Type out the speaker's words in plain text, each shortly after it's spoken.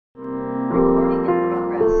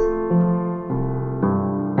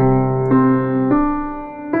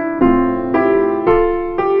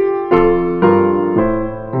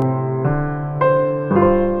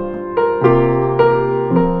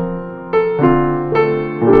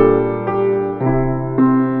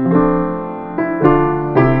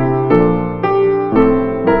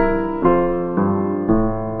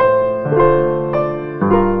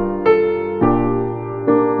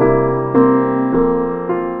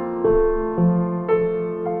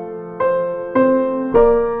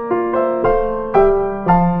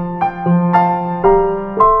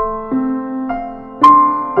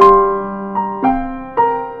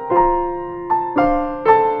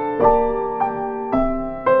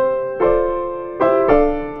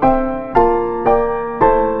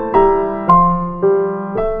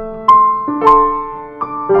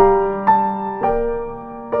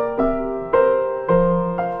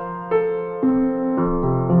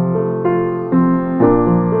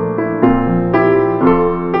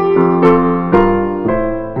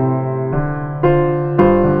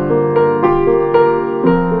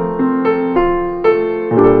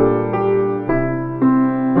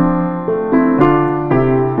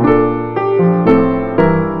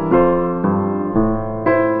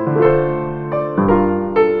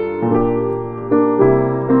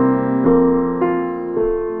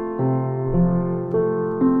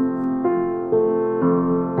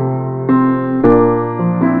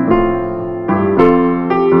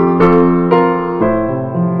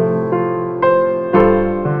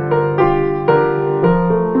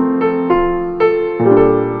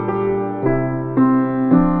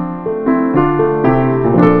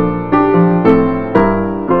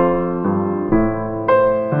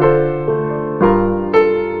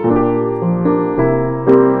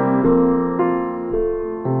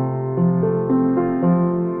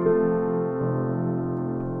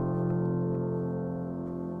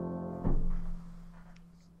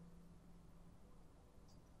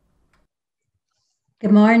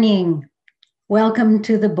Good morning. Welcome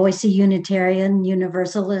to the Boise Unitarian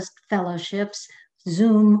Universalist Fellowship's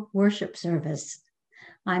Zoom worship service.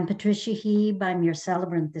 I'm Patricia Heeb. I'm your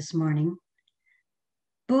celebrant this morning.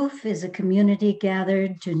 BOOF is a community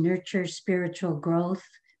gathered to nurture spiritual growth,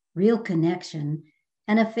 real connection,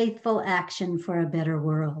 and a faithful action for a better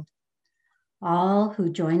world. All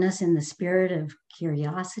who join us in the spirit of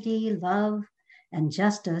curiosity, love, and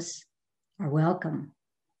justice are welcome.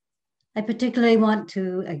 I particularly want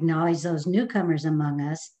to acknowledge those newcomers among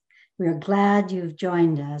us. We are glad you've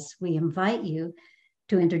joined us. We invite you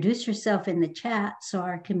to introduce yourself in the chat so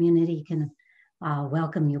our community can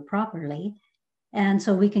welcome you properly, and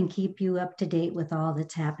so we can keep you up to date with all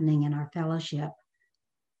that's happening in our fellowship.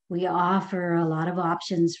 We offer a lot of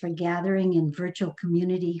options for gathering in virtual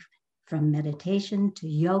community, from meditation to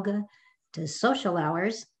yoga to social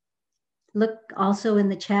hours. Look also in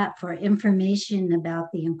the chat for information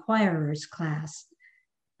about the Inquirer's class,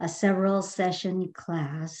 a several session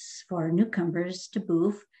class for newcomers to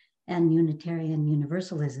BOOF and Unitarian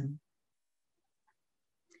Universalism.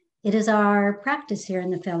 It is our practice here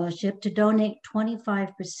in the fellowship to donate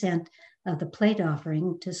 25% of the plate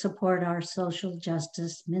offering to support our social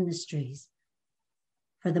justice ministries.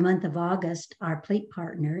 For the month of August, our plate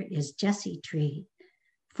partner is Jesse Tree,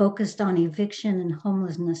 focused on eviction and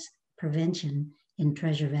homelessness prevention in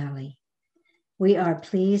Treasure Valley. We are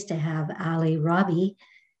pleased to have Ahley Robbie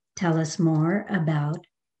tell us more about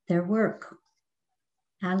their work.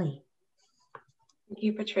 Ahley. Thank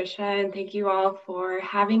you, Patricia, and thank you all for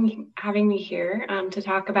having me here to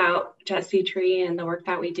talk about Jesse Tree and the work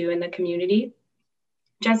that we do in the community.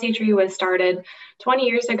 Jesse Tree was started 20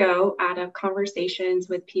 years ago out of conversations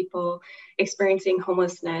with people experiencing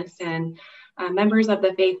homelessness, and members of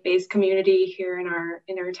the faith-based community here in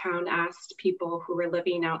our town asked people who were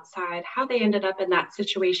living outside how they ended up in that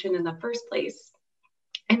situation in the first place.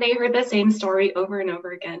 And they heard the same story over and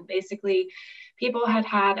over again. Basically, people had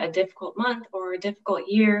had a difficult month or a difficult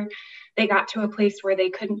year. They got to a place where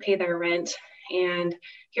they couldn't pay their rent, and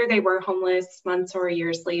here they were homeless months or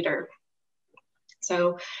years later.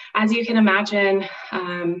 So as you can imagine,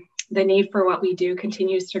 the need for what we do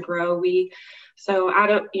continues to grow. So out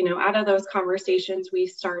of those conversations, we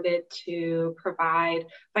started to provide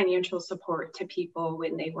financial support to people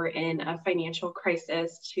when they were in a financial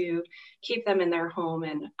crisis to keep them in their home.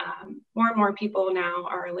 And more people now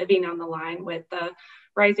are living on the line with the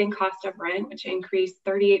rising cost of rent, which increased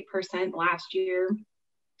 38% last year.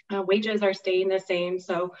 Wages are staying the same.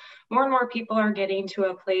 So more and more people are getting to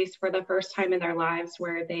a place for the first time in their lives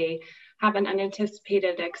where they have an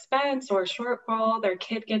unanticipated expense or shortfall. Their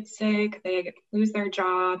kid gets sick, they lose their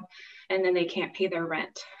job, and then they can't pay their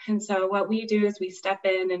rent. And so what we do is we step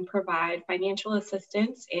in and provide financial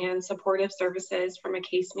assistance and supportive services from a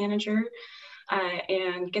case manager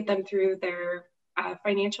and get them through their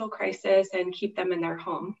financial crisis and keep them in their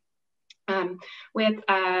home. With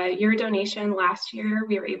your donation last year,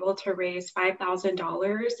 we were able to raise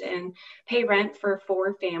 $5,000 and pay rent for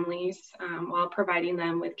 4 families while providing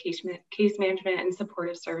them with case management and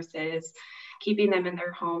supportive services, keeping them in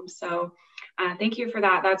their homes. So thank you for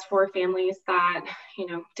that. That's 4 families that,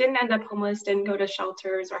 didn't end up homeless, didn't go to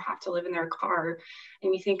shelters or have to live in their car.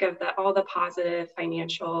 And you think of all the positive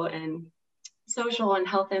financial and social and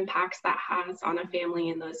health impacts that has on a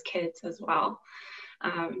family and those kids as well.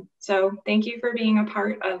 So thank you for being a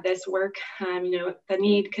part of this work. The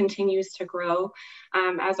need continues to grow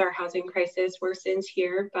as our housing crisis worsens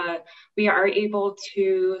here, but we are able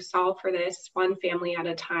to solve for this one family at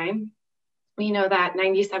a time. We know that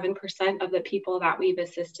 97% of the people that we've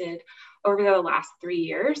assisted over the last 3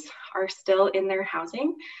 years are still in their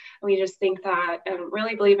housing. We just think that and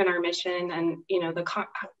really believe in our mission and,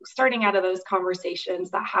 starting out of those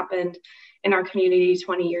conversations that happened in our community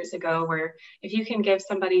 20 years ago, where if you can give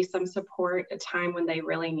somebody some support at a time when they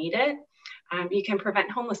really need it, you can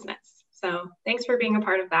prevent homelessness. So thanks for being a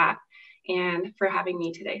part of that and for having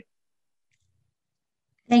me today.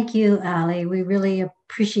 Thank you, Ahley. We really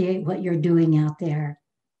appreciate what you're doing out there.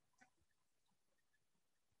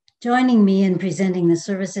 Joining me in presenting the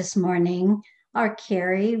service this morning are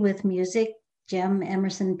Carrie with music, Jem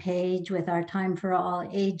Emerson Page with Our Time for All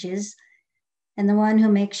Ages, and the one who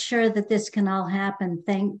makes sure that this can all happen,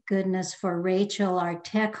 thank goodness for Rachel, our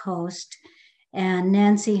tech host, and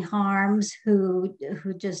Nancy Harms, who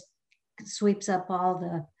just sweeps up all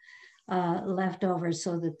the leftovers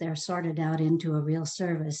so that they're sorted out into a real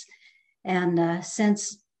service. And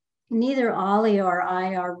since neither Ahley or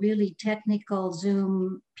I are really technical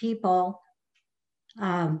Zoom people,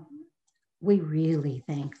 we really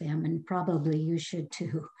thank them, and probably you should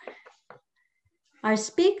too. Our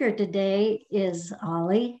speaker today is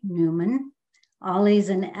Ahley Newman. Ahley's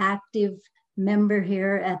an active member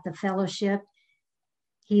here at the fellowship.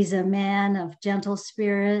 He's a man of gentle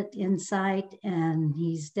spirit, insight, and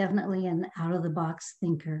he's definitely an out-of-the-box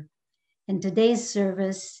thinker. In today's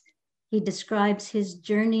service, he describes his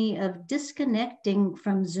journey of disconnecting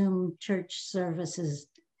from Zoom church services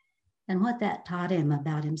and what that taught him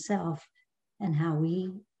about himself and how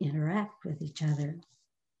we interact with each other.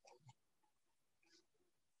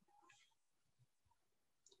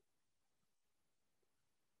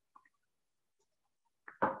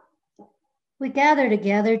 We gather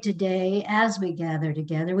together today. As we gather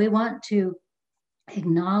together, we want to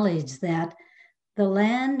acknowledge that the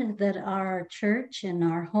land that our church and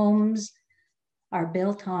our homes are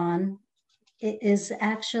built on is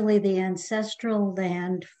actually the ancestral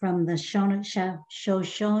land from the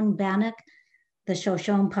Shoshone-Bannock, the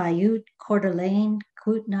Shoshone-Paiute, Coeur d'Alene,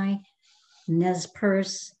 Kootenai, Nez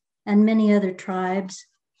Perce, and many other tribes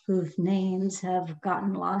whose names have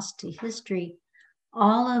gotten lost to history,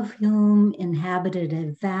 all of whom inhabited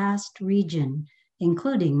a vast region,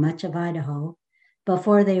 including much of Idaho,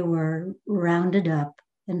 before they were rounded up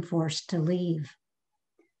and forced to leave.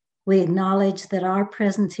 We acknowledge that our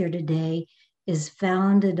presence here today is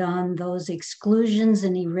founded on those exclusions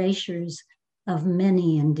and erasures of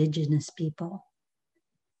many Indigenous people.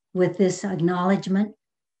 With this acknowledgement,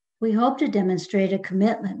 we hope to demonstrate a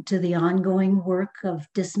commitment to the ongoing work of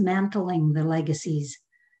dismantling the legacies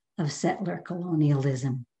of settler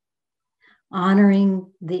colonialism,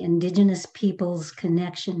 honoring the Indigenous people's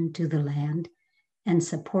connection to the land and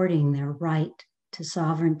supporting their right to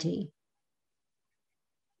sovereignty.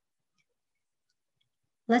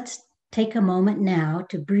 Let's take a moment now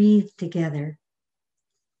to breathe together.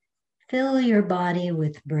 Fill your body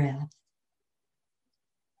with breath,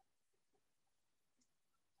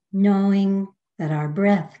 knowing that our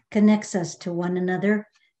breath connects us to one another,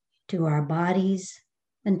 to our bodies,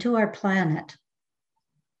 and to our planet.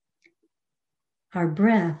 Our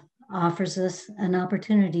breath offers us an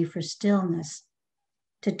opportunity for stillness,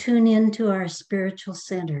 to tune into our spiritual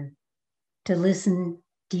center, to listen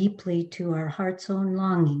deeply to our heart's own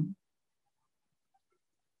longing.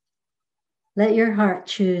 Let your heart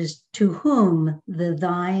choose to whom the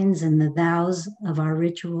thines and the thous of our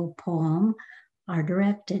ritual poem are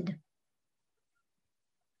directed.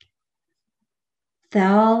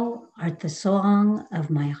 Thou art the song of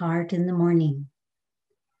my heart in the morning.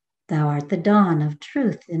 Thou art the dawn of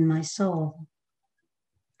truth in my soul.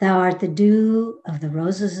 Thou art the dew of the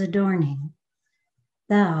roses adorning.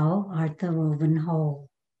 Thou art the woven whole.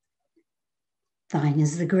 Thine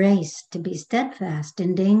is the grace to be steadfast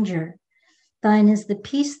in danger. Thine is the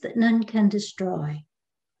peace that none can destroy.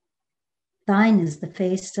 Thine is the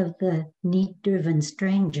face of the need-driven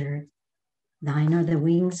stranger. Thine are the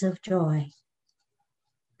wings of joy.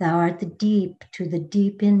 Thou art the deep to the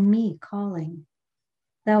deep in me calling.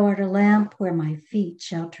 Thou art a lamp where my feet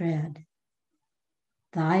shall tread.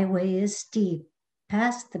 Thy way is steep,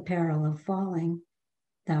 past the peril of falling.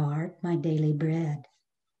 Thou art my daily bread.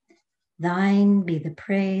 Thine be the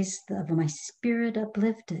praise of my spirit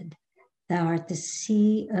uplifted. Thou art the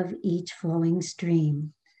sea of each flowing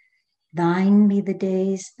stream. Thine be the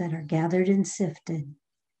days that are gathered and sifted.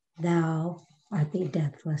 Thou art the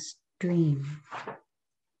deathless dream.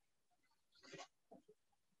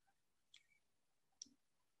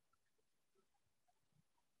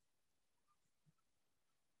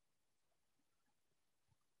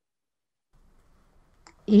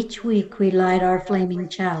 Each week we light our flaming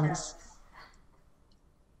chalice,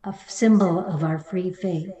 a symbol of our free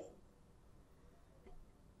faith,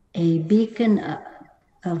 a beacon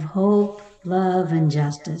of hope, love, and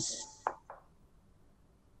justice.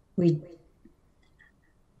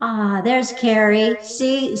 There's Carrie.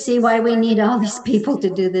 See why we need all these people to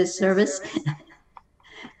do this service?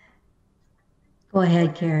 Go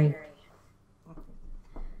ahead, Carrie.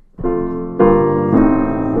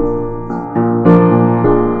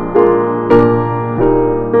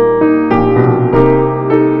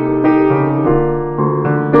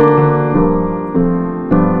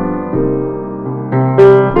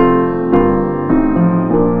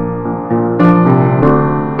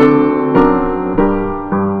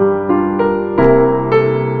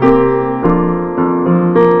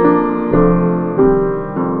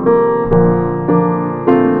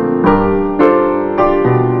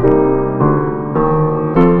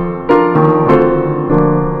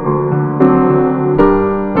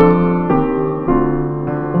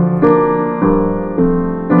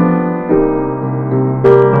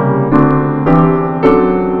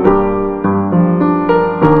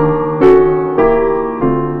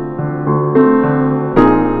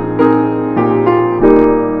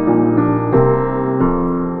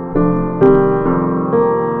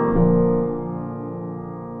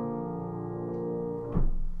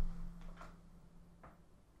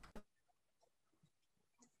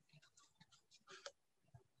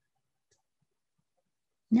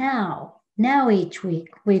 Now each week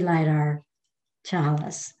we light our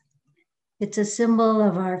chalice. It's a symbol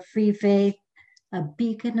of our free faith, a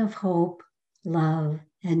beacon of hope, love,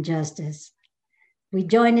 and justice. We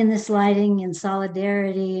join in this lighting in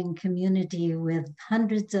solidarity and community with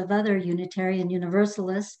hundreds of other Unitarian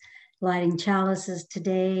Universalists lighting chalices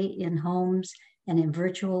today in homes and in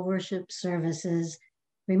virtual worship services,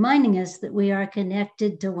 reminding us that we are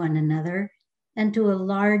connected to one another and to a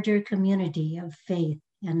larger community of faith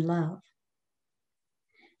and love.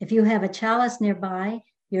 If you have a chalice nearby,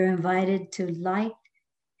 you're invited to light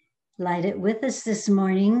it with us this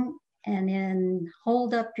morning, and then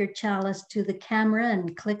hold up your chalice to the camera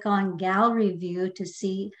and click on gallery view to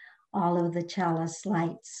see all of the chalice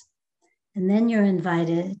lights. And then you're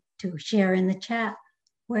invited to share in the chat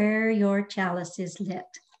where your chalice is lit.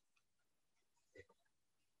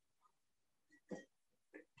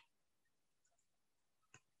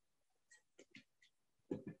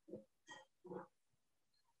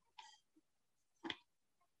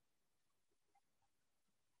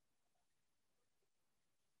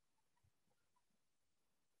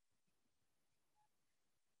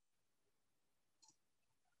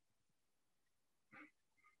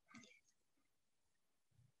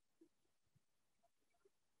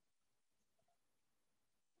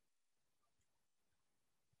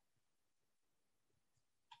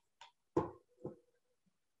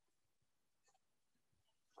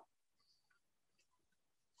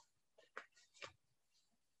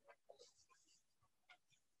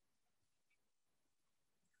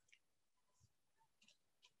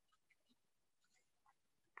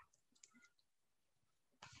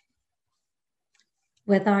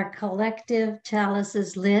 With our collective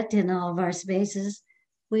chalices lit in all of our spaces,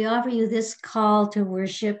 we offer you this call to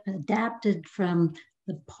worship adapted from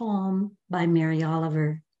the poem by Mary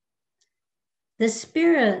Oliver. The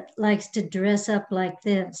spirit likes to dress up like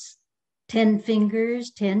this: 10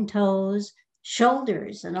 fingers, 10 toes,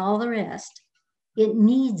 shoulders, and all the rest. It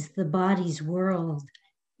needs the body's world,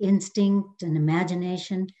 instinct and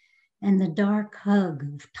imagination, and the dark hug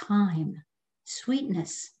of time,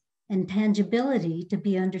 sweetness, and tangibility to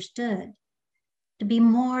be understood, to be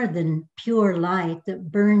more than pure light that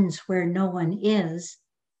burns where no one is.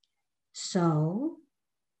 So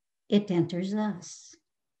it enters us.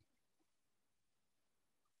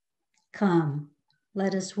 Come,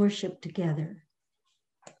 let us worship together.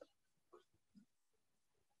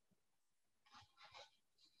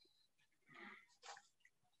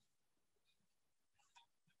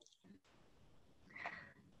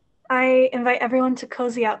 I invite everyone to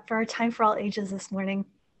cozy up for our time for all ages this morning.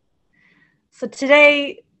 So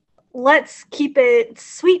today, let's keep it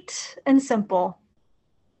sweet and simple.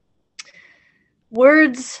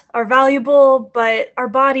 Words are valuable, but our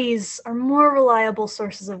bodies are more reliable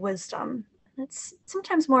sources of wisdom. It's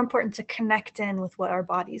sometimes more important to connect in with what our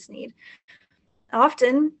bodies need.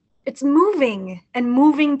 Often, it's moving and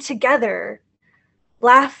moving together,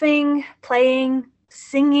 laughing, playing,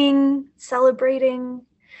 singing, celebrating,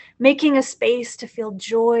 making a space to feel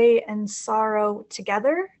joy and sorrow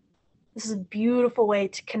together. This is a beautiful way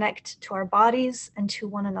to connect to our bodies and to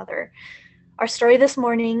one another. Our story this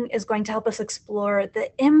morning is going to help us explore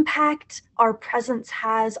the impact our presence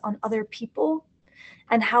has on other people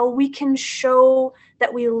and how we can show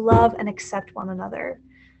that we love and accept one another.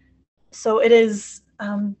 So it is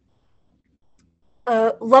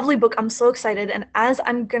a lovely book. I'm so excited. And as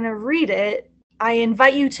I'm going to read it, I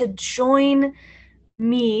invite you to join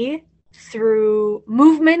me through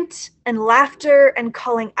movement and laughter and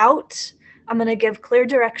calling out. I'm going to give clear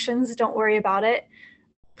directions. Don't worry about it.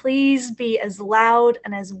 Please be as loud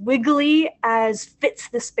and as wiggly as fits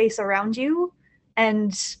the space around you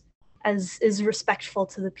and as is respectful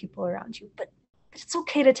to the people around you. But it's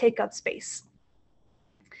okay to take up space.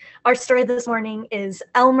 Our story this morning is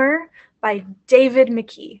Elmer by David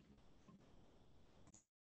McKee.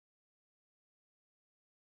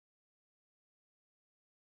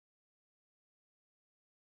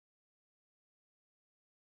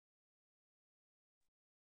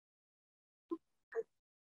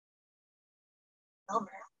 Elmer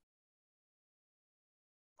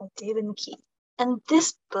by David McKee. And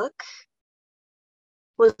this book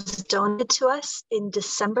was donated to us in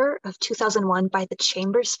December of 2001 by the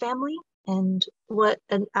Chambers family. And what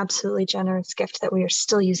an absolutely generous gift that we are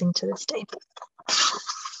still using to this day.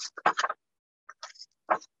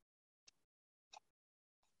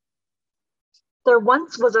 There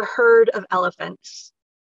once was a herd of elephants.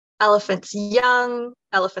 Elephants young,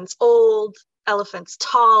 elephants old, elephants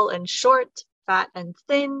tall and short, fat and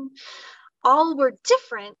thin. All were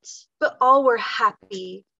different, but all were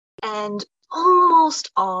happy, and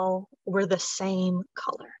almost all were the same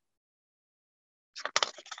color.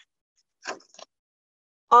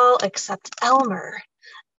 All except Elmer.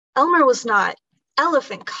 Elmer was not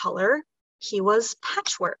elephant color, he was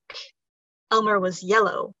patchwork. Elmer was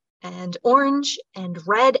yellow and orange and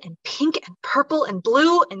red and pink and purple and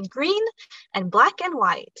blue and green and black and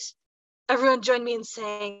white. Everyone joined me in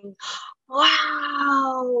saying,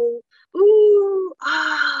 wow, ooh,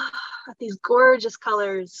 ah, these gorgeous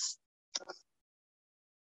colors.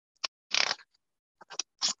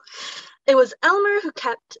 It was Elmer who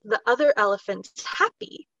kept the other elephants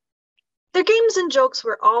happy. Their games and jokes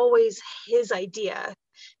were always his idea.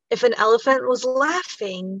 If an elephant was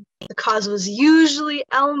laughing, the cause was usually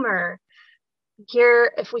Elmer.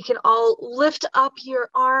 Here, if we can all lift up your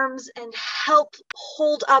arms and help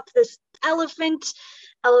hold up this elephant.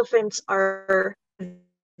 Elephants are,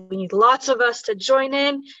 we need lots of us to join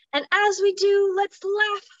in. And as we do, let's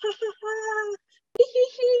laugh. What a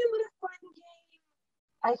fun game.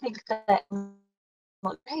 I think that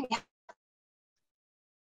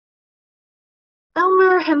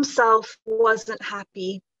Elmer himself wasn't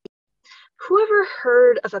happy. Whoever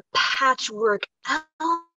heard of a patchwork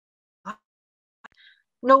elf?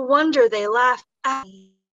 No wonder they laughed at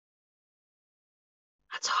me.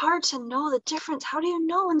 It's hard to know the difference. How do you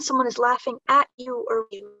know when someone is laughing at you or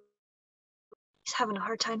you? He's having a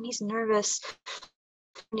hard time. He's nervous.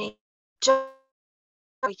 Just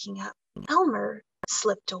waking up. Elmer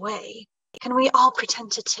slipped away. Can we all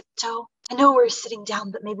pretend to tiptoe? I know we're sitting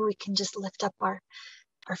down, but maybe we can just lift up our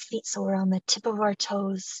feet so we're on the tip of our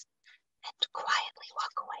toes and quietly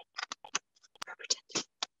walk away. We're pretending.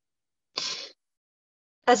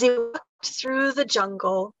 As he walked through the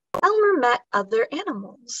jungle, Elmer met other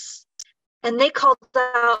animals, and they called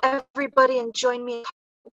out, everybody and joined me.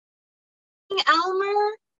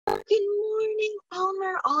 Elmer, good morning,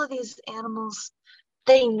 Elmer. All of these animals,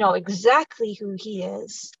 they know exactly who he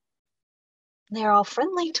is. They're all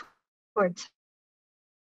friendly towards him.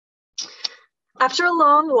 After a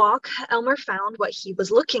long walk, Elmer found what he was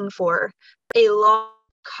looking for, a log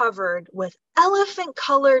covered with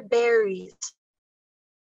elephant-colored berries.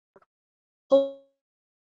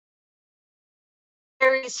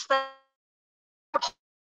 Berries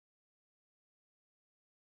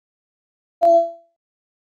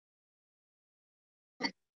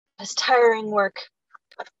it's tiring work.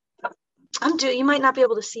 You might not be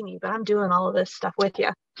able to see me, but I'm doing all of this stuff with you.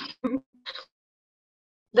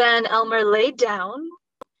 Then Elmer laid down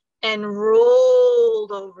and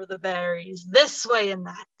rolled over the berries this way and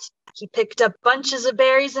that. He picked up bunches of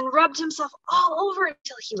berries and rubbed himself all over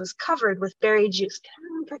until he was covered with berry juice. Can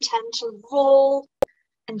everyone pretend to roll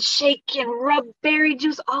and shake and rub berry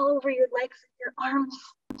juice all over your legs and your arms?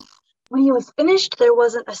 When he was finished, there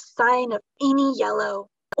wasn't a sign of any yellow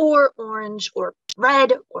or orange or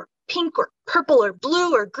red or pink or purple or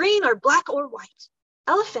blue or green or black or white.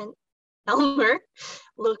 Elmer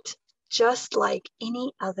looked just like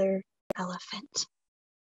any other elephant.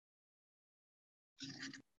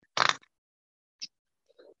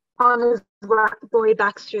 On his way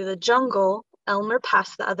back through the jungle, Elmer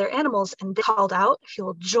passed the other animals and they called out, if you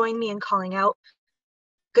will join me in calling out,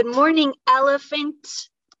 good morning, elephant.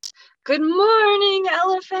 Good morning,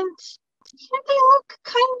 elephant. Don't they look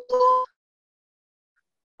kind of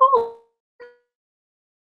cool?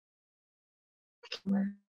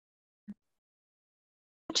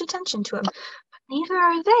 Much attention to him, but neither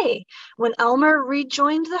are they. When Elmer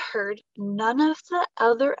rejoined the herd, none of the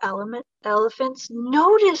other elephants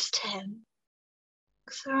noticed him.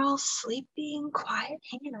 They're all sleepy and quiet,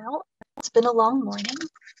 hanging out. It's been a long morning.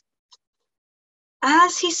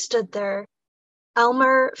 As he stood there,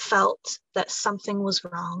 Elmer felt that something was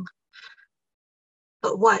wrong.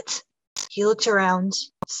 But what? He looked around.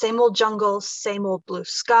 Same old jungle, same old blue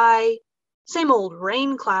sky, same old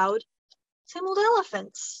rain cloud, same old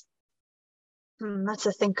elephants. That's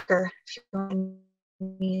a thinker. If you want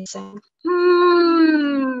me saying,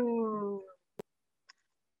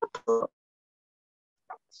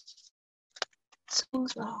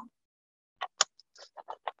 something's wrong.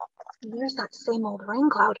 There's that same old rain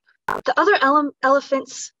cloud. The other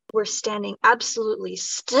elephants were standing absolutely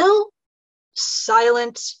still,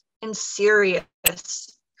 silent, and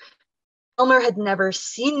serious. Elmer had never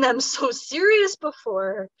seen them so serious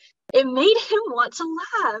before. It made him want to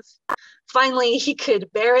laugh. Finally, he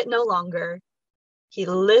could bear it no longer. He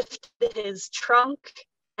lifted his trunk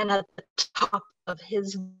and at the top of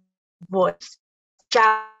his voice,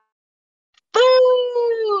 shouted,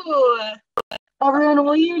 "Boo!" Everyone,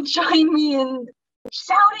 will you join me in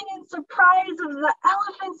shouting in surprise of the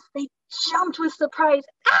elephants? They jumped with surprise.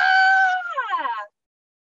 Ah!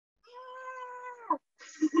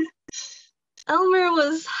 Elmer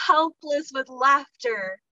was helpless with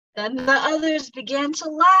laughter. Then the others began to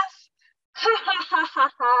laugh. Ha ha ha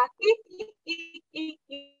ha ha.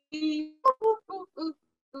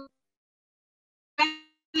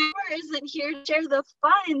 Elmer isn't here to share the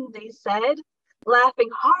fun, they said, laughing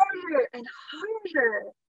harder and harder.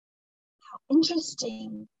 How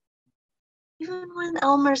interesting. Even when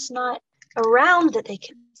Elmer's not around that they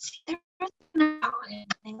can see everything about him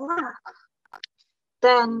and they laugh.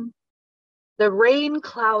 Then the rain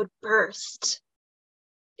cloud burst.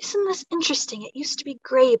 Isn't this interesting? It used to be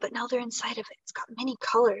gray, but now they're inside of it. It's got many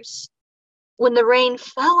colors. When the rain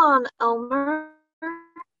fell on Elmer,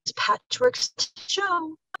 his patchwork to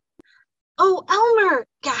show. Oh, Elmer,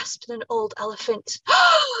 gasped an old elephant.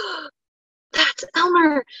 That's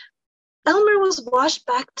Elmer. Elmer was washed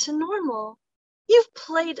back to normal. You've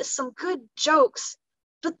played some good jokes,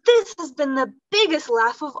 but this has been the biggest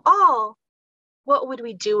laugh of all. What would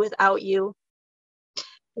we do without you?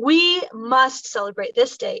 We must celebrate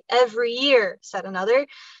this day every year, said another.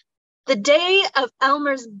 The day of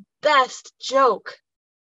Elmer's best joke.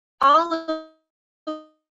 All of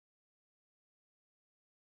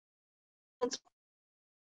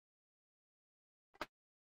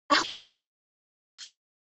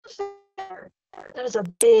that is a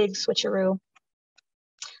big switcheroo.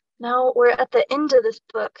 Now we're at the end of this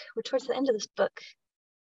book. We're towards the end of this book.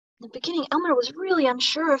 In the beginning, Elmer was really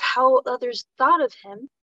unsure of how others thought of him.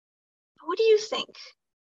 What do you think?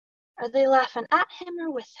 Are they laughing at him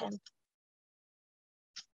or with him?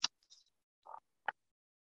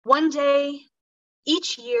 One day,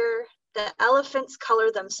 each year, the elephants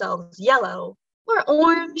color themselves yellow or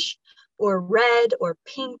orange or red or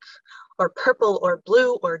pink or purple or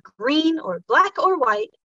blue or green or black or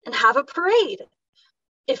white and have a parade.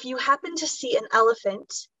 If you happen to see an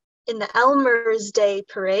elephant in the Elmer's Day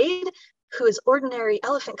parade who is ordinary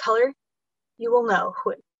elephant color, you will know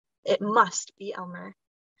who it must be Elmer.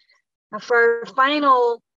 Now for our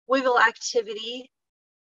final wiggle activity,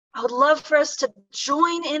 I would love for us to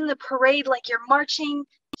join in the parade like you're marching.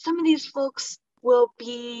 Some of these folks will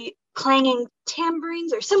be clanging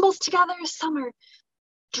tambourines or cymbals together. Some are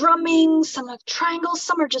drumming, some have triangles,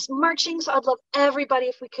 some are just marching. So I'd love everybody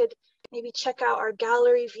if we could maybe check out our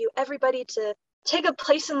gallery view, everybody to take a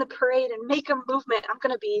place in the parade and make a movement. I'm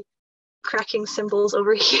going to be cracking cymbals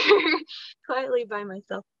over here quietly by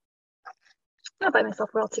myself. Not by myself,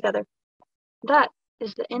 we're all together. That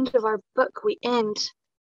is the end of our book. We end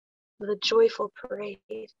with a joyful parade.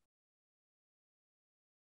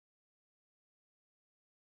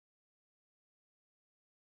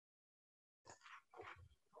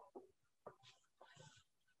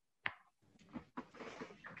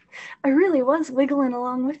 I really was wiggling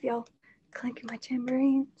along with y'all, clanking my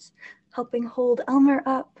tambourines, helping hold Elmer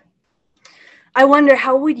up. I wonder,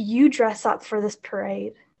 how would you dress up for this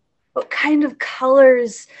parade? What kind of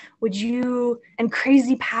colors would you, and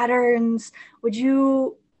crazy patterns, would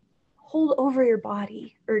you hold over your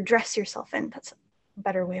body or dress yourself in? That's a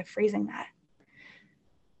better way of phrasing that.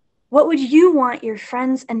 What would you want your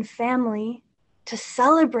friends and family to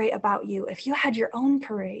celebrate about you if you had your own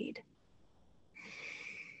parade?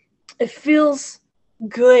 It feels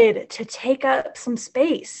good to take up some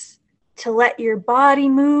space, to let your body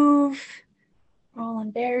move, rolling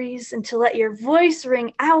berries, and to let your voice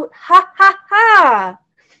ring out, ha, ha, ha.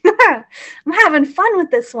 I'm having fun with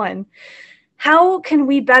this one. How can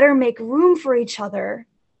we better make room for each other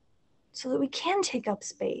so that we can take up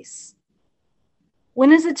space?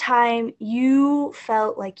 When is a time you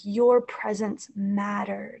felt like your presence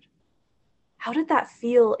mattered? How did that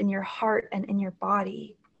feel in your heart and in your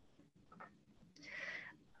body?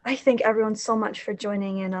 I thank everyone so much for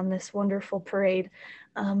joining in on this wonderful parade.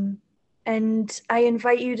 And I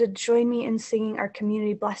invite you to join me in singing our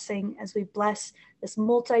community blessing as we bless this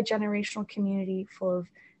multi-generational community full of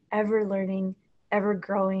ever learning, ever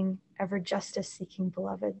growing, ever justice seeking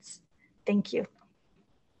beloveds. Thank you.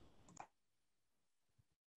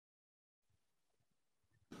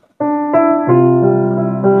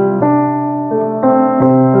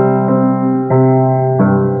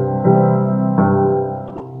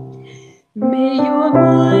 May your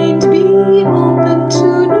mind be open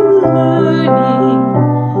to new learning.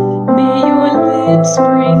 May your lips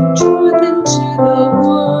bring truth into the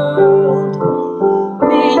world.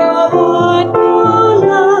 May your heart know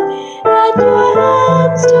love and your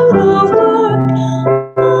hands do the work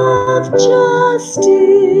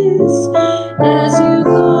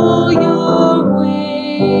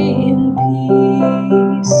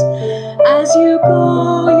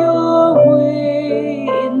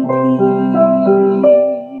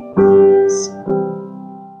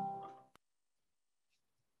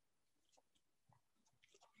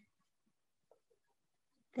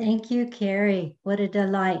Thank you, Carrie. What a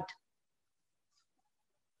delight.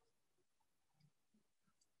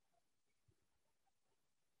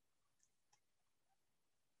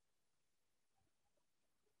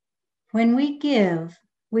 When we give,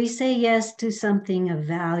 we say yes to something of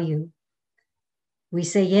value. We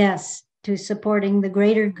say yes to supporting the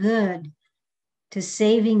greater good, to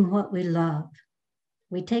saving what we love.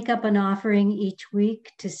 We take up an offering each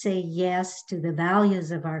week to say yes to the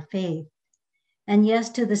values of our faith, and yes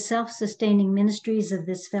to the self-sustaining ministries of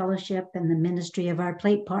this fellowship and the ministry of our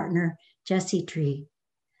plate partner, Jessie Tree.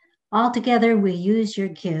 Altogether, we use your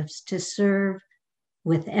gifts to serve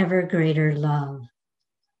with ever greater love.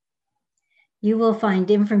 You will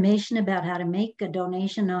find information about how to make a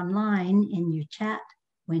donation online in your chat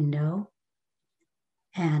window.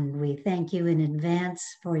 And we thank you in advance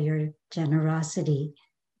for your generosity.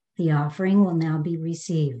 The offering will now be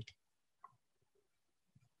received.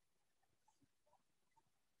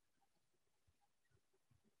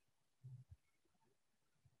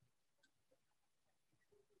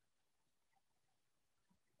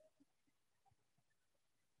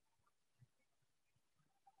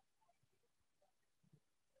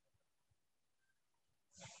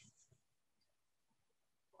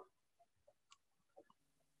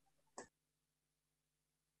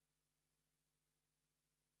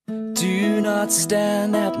 Do not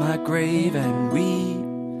stand at my grave and weep.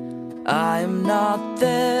 I am not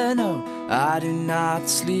there, no, I do not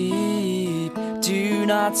sleep. Do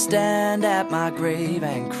not stand at my grave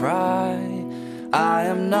and cry. I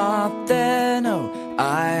am not there, no,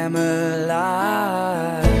 I am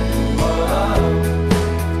alive.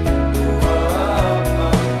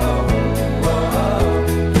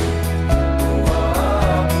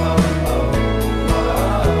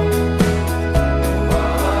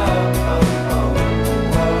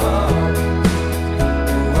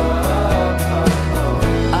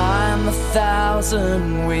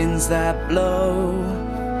 Winds that blow,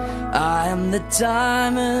 I am the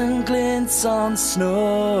diamond glints on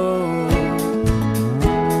snow.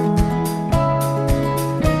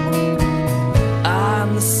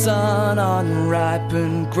 I'm the sun on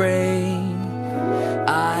ripened grain,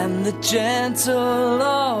 I am the gentle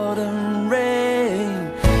autumn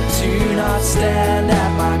rain. Do not stand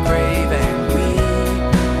at my grave and weep.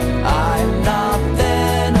 I am not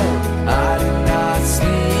there, no, I do not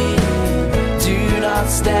sleep.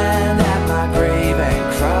 Stand at my grave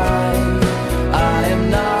and cry. I am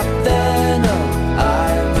not there, no,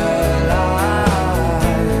 I am alive.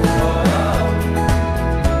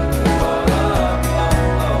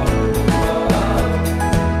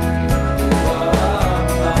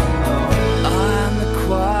 I am the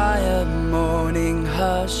quiet morning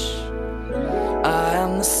hush. I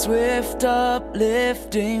am the swift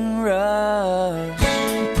uplifting rush.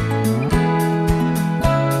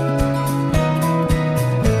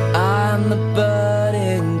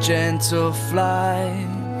 Gentle flight.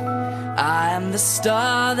 I am the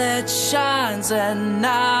star that shines at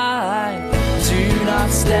night. Do not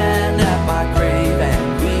stand at my grave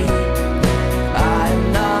and weep. I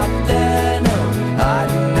am not there, no, I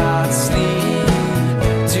do not sleep.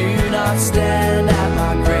 Do not stand at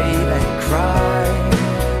my grave and cry.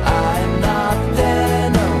 I am not there,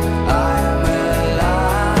 no, I am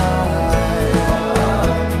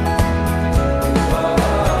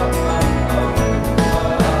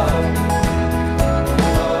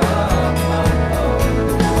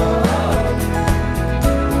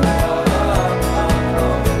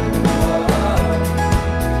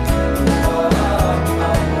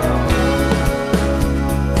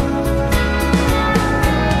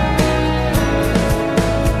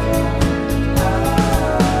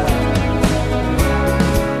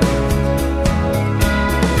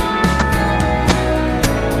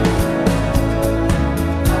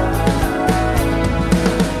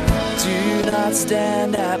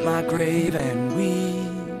stand at my grave and weep.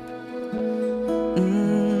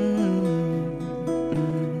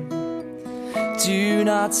 Do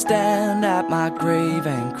not stand at my grave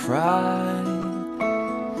and cry.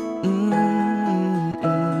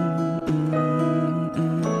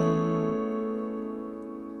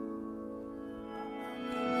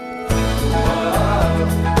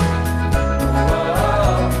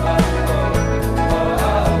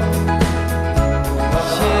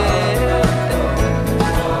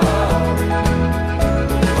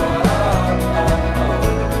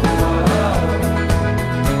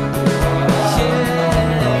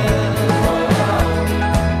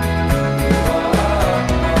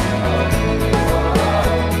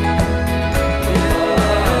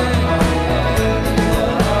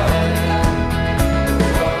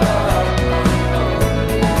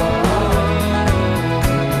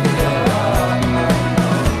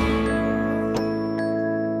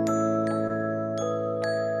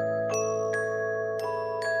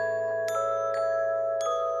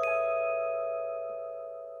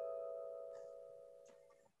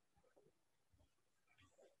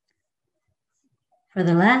 For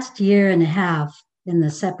the last year and a half, in the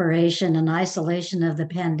separation and isolation of the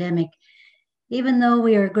pandemic, even though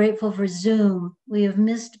we are grateful for Zoom, we have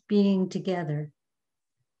missed being together.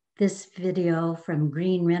 This video from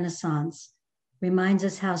Green Renaissance reminds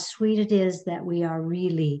us how sweet it is that we are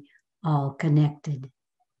really all connected.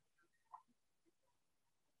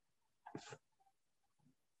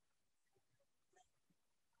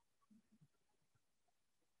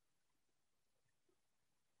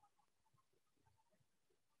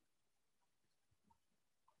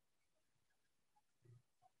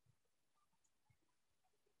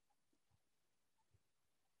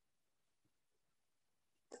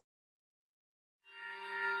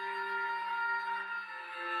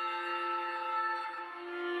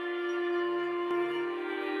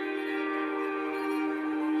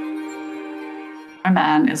 No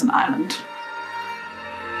man is an island.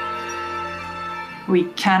 We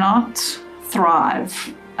cannot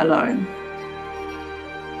thrive alone.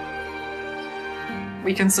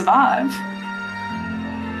 We can survive,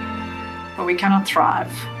 but we cannot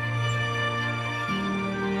thrive.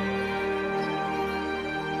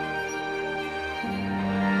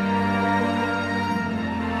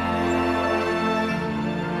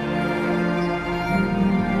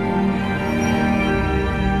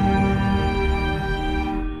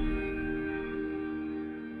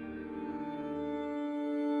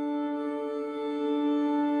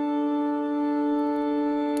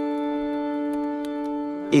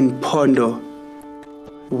 In Pondo,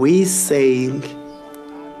 we saying,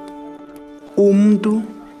 umntu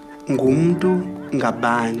ngumntu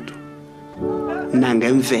ngabantu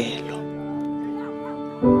nangemvelo.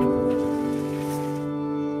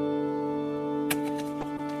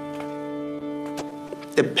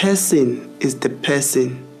 The person is the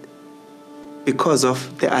person because of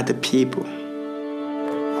the other people.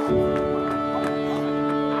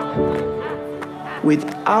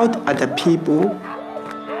 Without other people,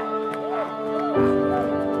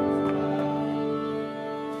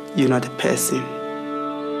 you're not a person.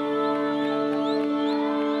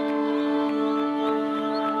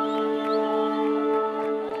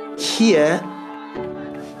 Here,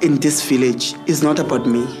 in this village, it's not about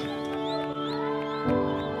me.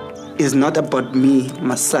 It's not about me,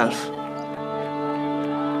 myself.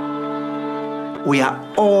 We are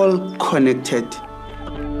all connected.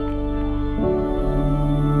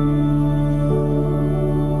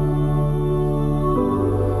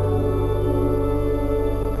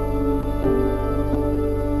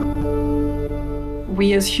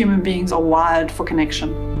 We as human beings are wired for connection.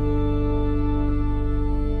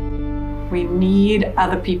 We need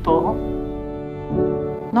other people,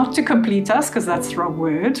 not to complete us, because that's the wrong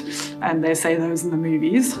word, and they say those in the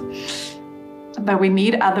movies, but we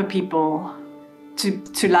need other people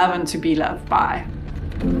to love and to be loved by.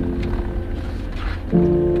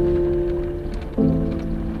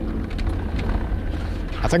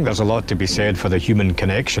 I think there's a lot to be said for the human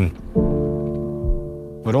connection.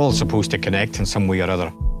 We're all supposed to connect in some way or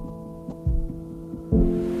other.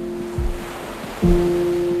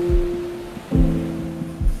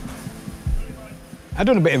 I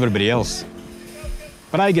don't know about everybody else,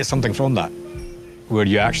 but I get something from that, where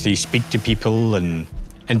you actually speak to people and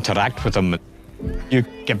interact with them. You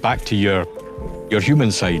get back to your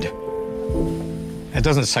human side. It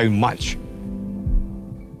doesn't sound much,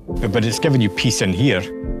 but it's giving you peace in here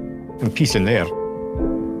and peace in there.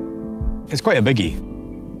 It's quite a biggie.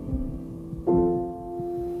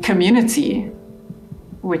 Community,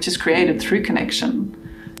 which is created through connection,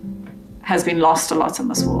 has been lost a lot in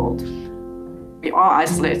this world. We are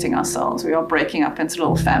isolating ourselves. We are breaking up into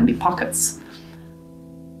little family pockets.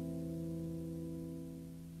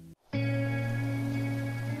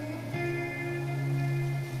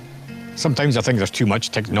 Sometimes I think there's too much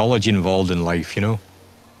technology involved in life, you know?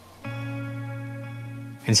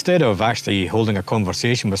 Instead of actually holding a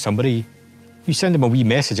conversation with somebody, you send them a wee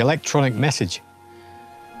message, electronic message.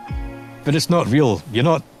 But it's not real. You're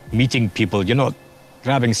not meeting people. You're not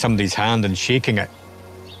grabbing somebody's hand and shaking it.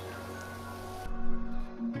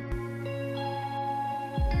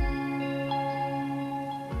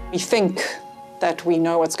 We think that we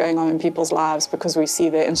know what's going on in people's lives because we see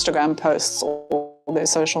their Instagram posts or their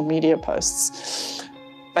social media posts.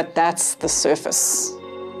 But that's the surface.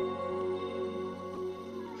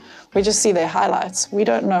 We just see their highlights. We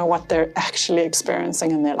don't know what they're actually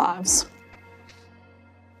experiencing in their lives.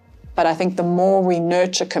 But I think the more we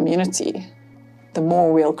nurture community, the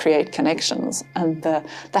more we'll create connections and the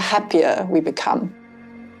happier we become.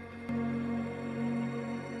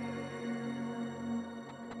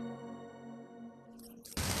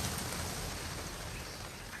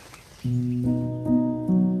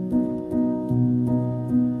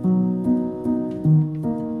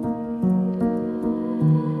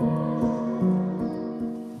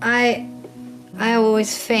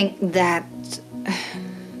 always think that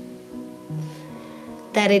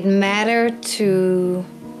it mattered to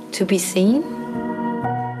be seen.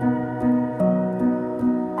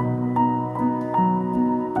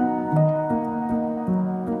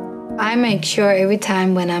 I make sure every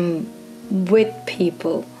time when I'm with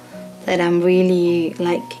people that I'm really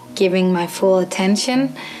like giving my full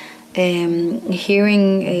attention,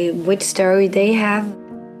 hearing which story they have,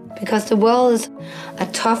 because the world is a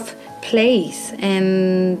tough place,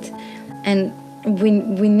 and we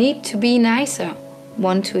need to be nicer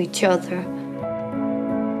one to each other.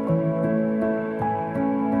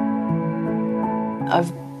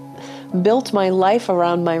 I've built my life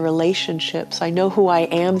around my relationships. I know who I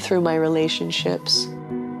am through my relationships.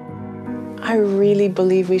 I really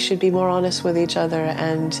believe we should be more honest with each other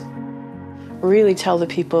and really tell the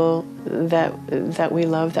people that we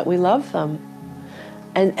love them.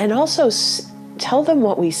 And also tell them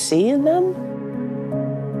what we see in them.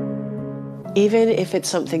 Even if it's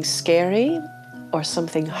something scary or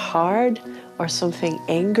something hard or something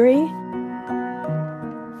angry,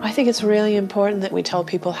 I think it's really important that we tell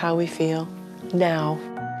people how we feel now.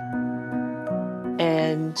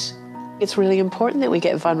 And it's really important that we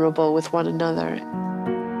get vulnerable with one another.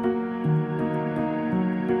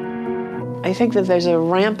 I think that there's a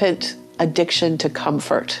rampant addiction to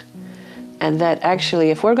comfort, and that actually,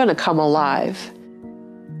 if we're going to come alive,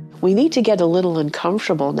 we need to get a little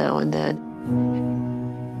uncomfortable now and then.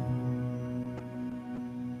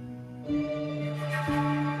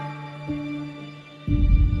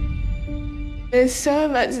 There's so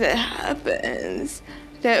much that happens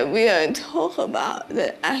that we don't talk about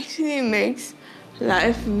that actually makes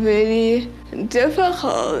life really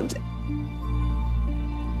difficult.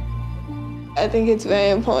 I think it's very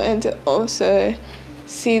important to also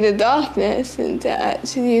see the darkness and to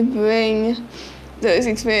actually bring those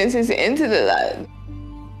experiences into the light.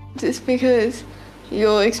 Just because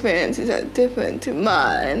your experiences are different to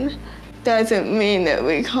mine doesn't mean that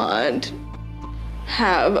we can't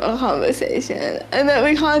have a conversation and that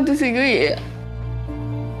we can't disagree.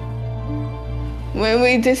 When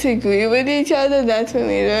we disagree with each other, that's when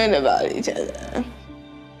we learn about each other.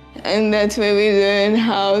 And that's when we learn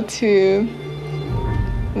how to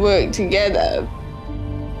work together.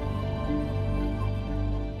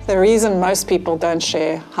 The reason most people don't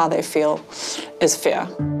share how they feel is fear.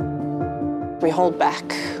 We hold back.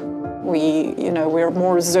 We're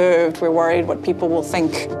more reserved. We're worried what people will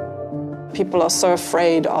think. People are so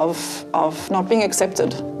afraid of not being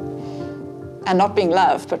accepted and not being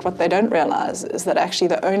loved, but what they don't realize is that actually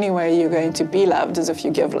the only way you're going to be loved is if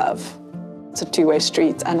you give love. It's a two-way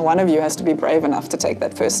street, and one of you has to be brave enough to take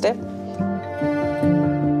that first step.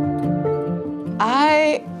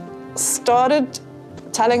 I started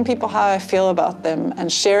telling people how I feel about them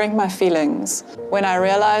and sharing my feelings when I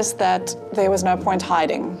realized that there was no point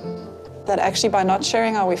hiding. That actually by not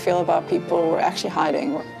sharing how we feel about people, we're actually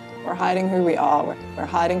hiding. We're hiding who we are. We're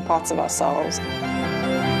hiding parts of ourselves.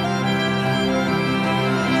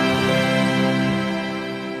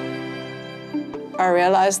 I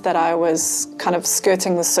realized that I was kind of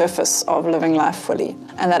skirting the surface of living life fully,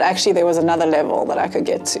 and that actually there was another level that I could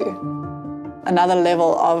get to. Another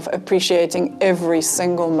level of appreciating every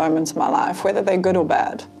single moment of my life, whether they're good or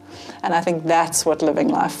bad. And I think that's what living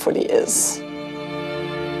life fully is.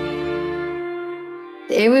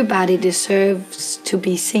 Everybody deserves to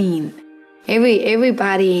be seen.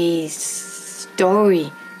 Everybody's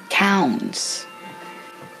story counts.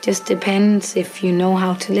 Just depends if you know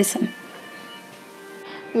how to listen.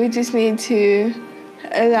 We just need to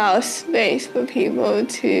allow space for people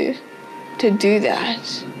to do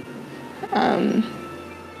that,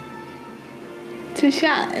 to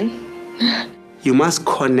shine. You must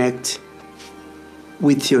connect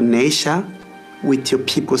with your nature, with your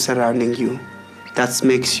people surrounding you. That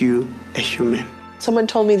makes you a human. Someone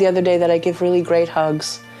told me the other day that I give really great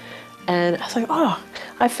hugs. And I was like, oh,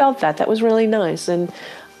 I felt that. That was really nice. And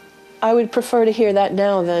I would prefer to hear that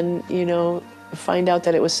now than, find out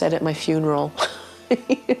that it was said at my funeral.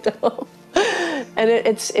 And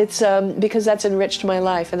it's because that's enriched my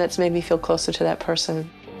life and that's made me feel closer to that person.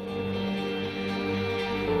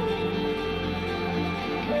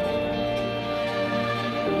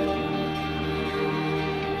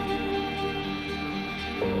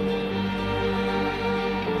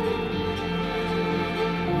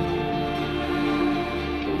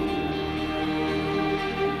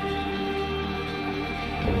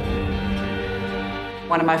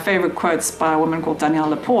 One of my favorite quotes by a woman called Danielle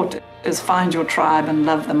Laporte is, "Find your tribe and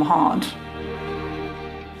love them hard."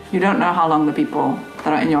 You don't know how long the people that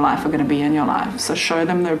are in your life are going to be in your life, so show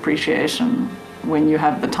them the appreciation when you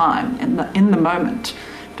have the time, in the moment.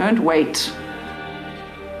 Don't wait.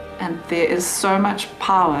 And there is so much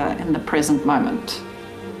power in the present moment.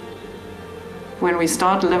 When we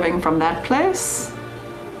start living from that place,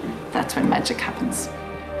 that's when magic happens.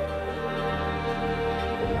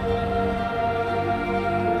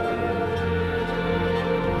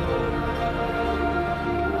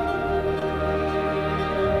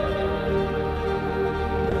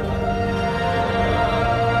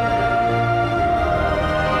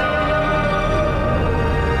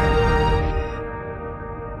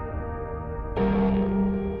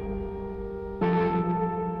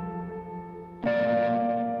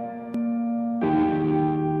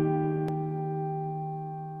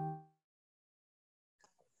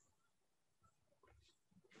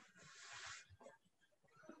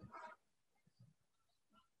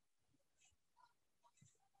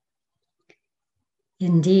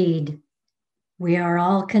 Indeed, we are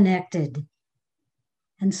all connected.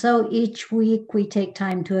 And so each week we take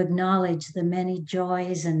time to acknowledge the many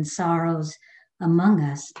joys and sorrows among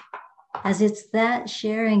us, as it's that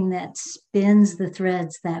sharing that spins the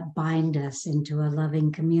threads that bind us into a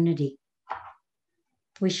loving community.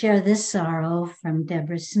 We share this sorrow from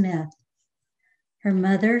Deborah Smith. Her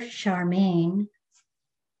mother, Charmaine,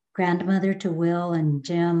 grandmother to Will and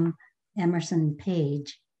Jim Emerson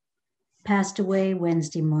Page, passed away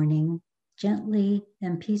Wednesday morning, gently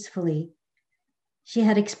and peacefully. She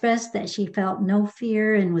had expressed that she felt no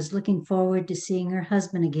fear and was looking forward to seeing her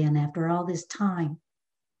husband again after all this time.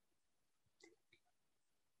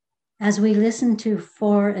 As we listen to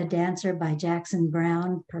For a Dancer by Jackson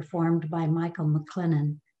Browne, performed by Michael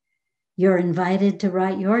McLennan, you're invited to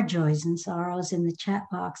write your joys and sorrows in the chat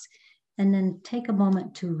box and then take a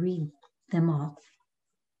moment to read them all.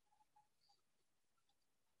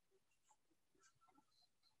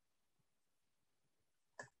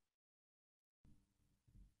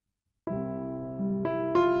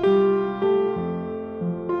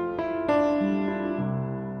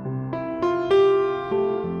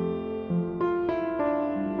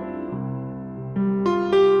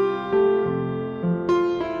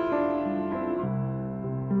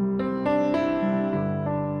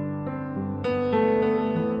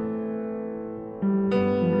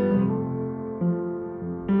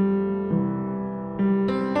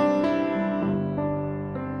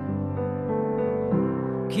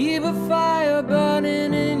 Keep a fire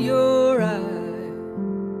burning in your eye.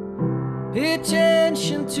 Pay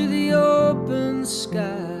attention to the open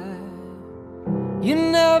sky. You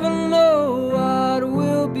never know what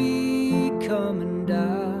will be coming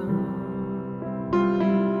down.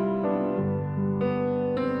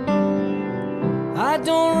 I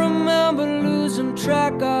don't remember losing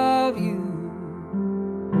track of you.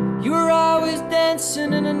 You were always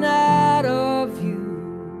dancing in and out of you.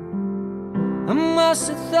 I must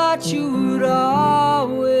have thought you would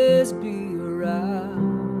always be around.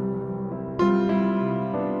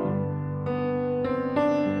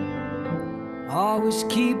 Always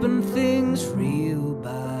keeping things real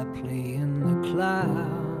by playing the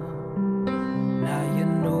clown. Now you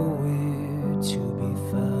know where to be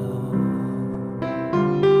found.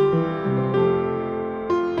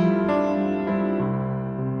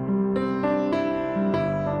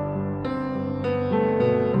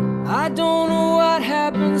 I don't know what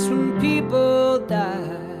happens when people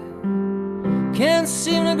die. Can't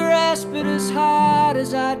seem to grasp it as hard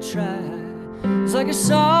as I try. It's like a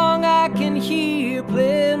song I can hear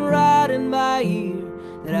playing right in my ear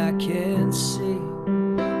that I can't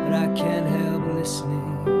sing, but I can't help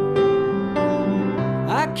listening.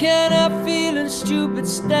 I can't help feeling stupid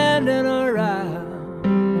standing around,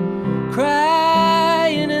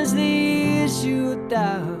 crying as they ease you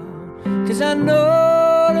down. 'Cause I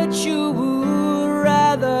know that you would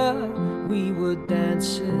rather we were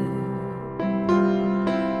dancing,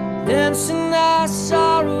 dancing our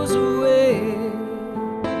sorrows away.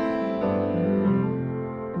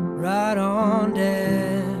 Right on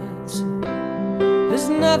dancing. There's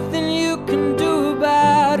nothing you can do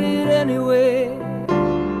about it anyway.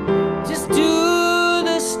 Just do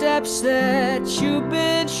the steps that you've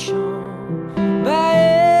been shown by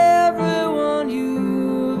everyone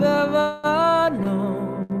you've ever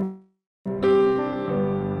known,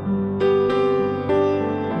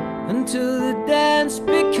 until the dance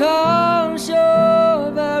becomes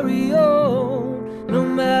your very own. No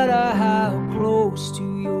matter how close to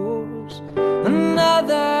yours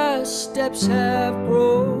another steps have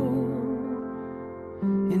grown,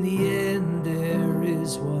 in the end there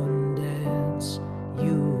is one dance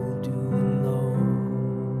you'll do alone.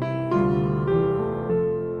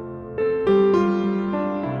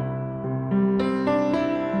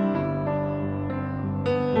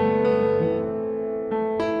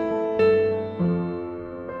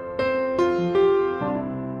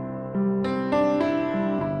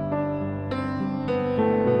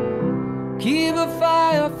 the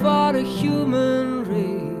fire for the human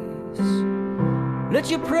race. Let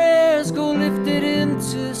your prayers go lifted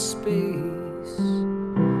into space.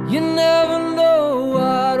 You never know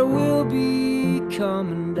what will be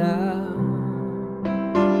coming down.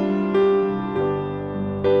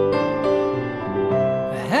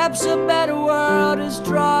 Perhaps a better world is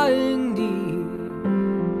drawing near,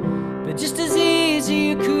 but just as easy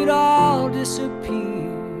it could all disappear,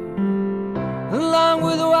 along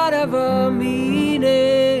with whatever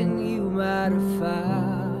meaning you might have found.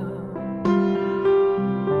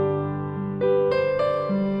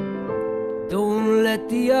 Don't let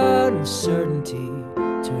the uncertainty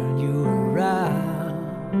turn you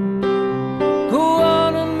around. Go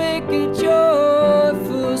on and make a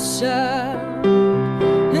joyful sound.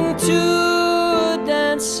 Into a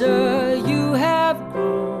dancer you have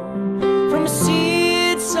grown, from a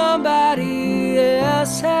seed somebody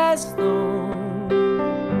else has thrown.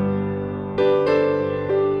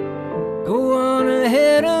 Go on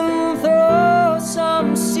ahead and throw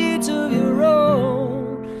some seeds of your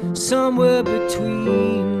own, somewhere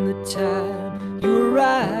between the time you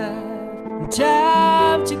arrive and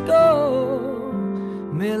time to go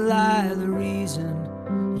may lie the reason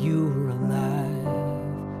you're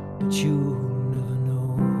alive, but you'll never know.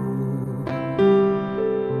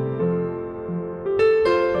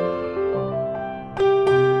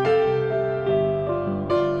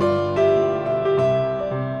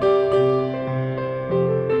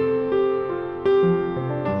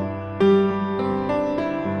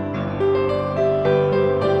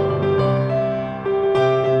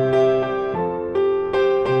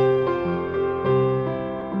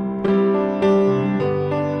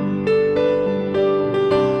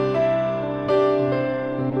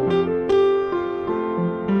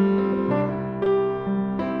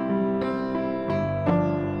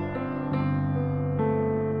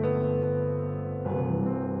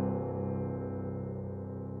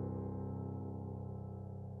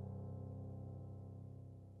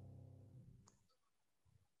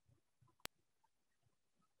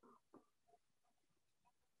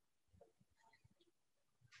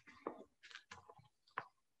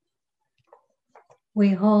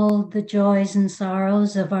 We hold the joys and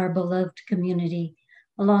sorrows of our beloved community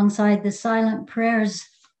alongside the silent prayers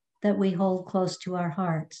that we hold close to our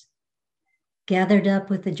hearts. Gathered up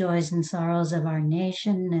with the joys and sorrows of our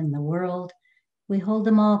nation and the world, we hold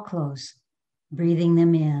them all close, breathing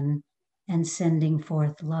them in and sending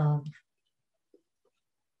forth love.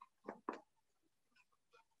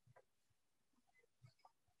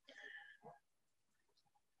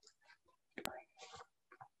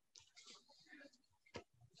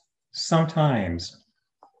 Sometimes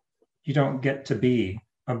you don't get to be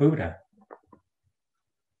a Buddha.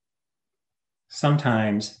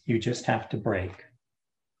 Sometimes you just have to break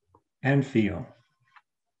and feel.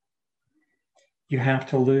 You have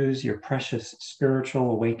to lose your precious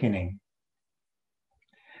spiritual awakening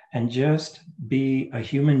and just be a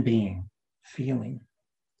human being feeling.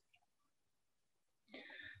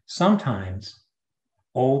 Sometimes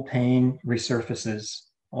old pain resurfaces,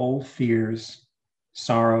 old fears,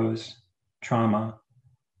 sorrows, trauma,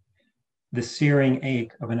 the searing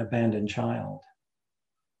ache of an abandoned child,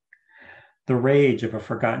 the rage of a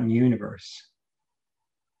forgotten universe.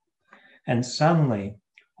 And suddenly,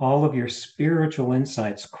 all of your spiritual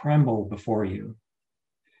insights crumble before you,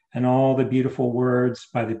 and all the beautiful words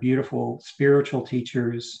by the beautiful spiritual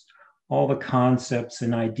teachers, all the concepts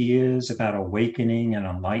and ideas about awakening and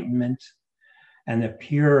enlightenment, and the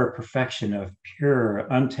pure perfection of pure,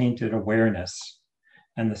 untainted awareness,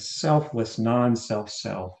 and the selfless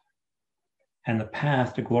non-self-self, and the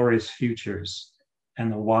path to glorious futures,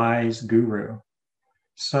 and the wise guru.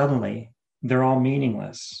 Suddenly, they're all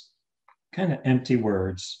meaningless, kind of empty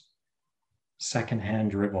words,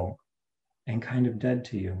 secondhand drivel, and kind of dead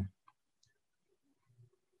to you.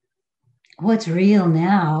 What's real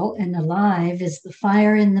now and alive is the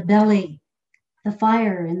fire in the belly, the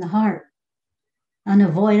fire in the heart.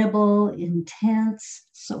 Unavoidable, intense,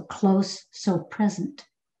 so close, so present.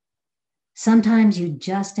 Sometimes you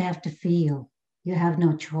just have to feel. You have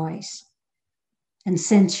no choice. And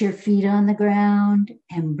sense your feet on the ground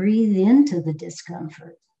and breathe into the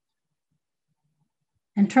discomfort.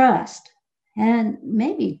 And trust. And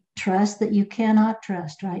maybe trust that you cannot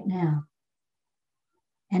trust right now.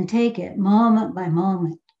 And take it moment by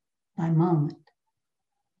moment, by moment,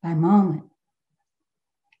 by moment.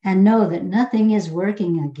 And know that nothing is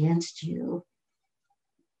working against you.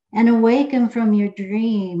 And awaken from your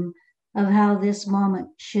dream of how this moment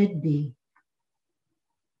should be.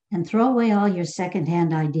 And throw away all your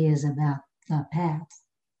secondhand ideas about the path.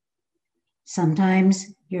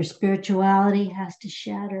 Sometimes your spirituality has to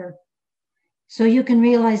shatter so you can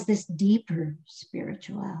realize this deeper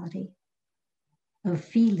spirituality of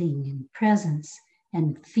feeling and presence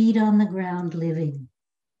and feet on the ground living.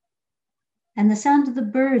 And the sound of the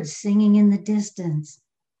birds singing in the distance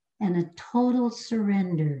and a total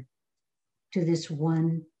surrender to this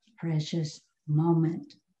one precious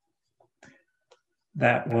moment.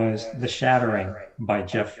 That was The Shattering by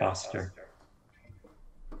Jeff Foster.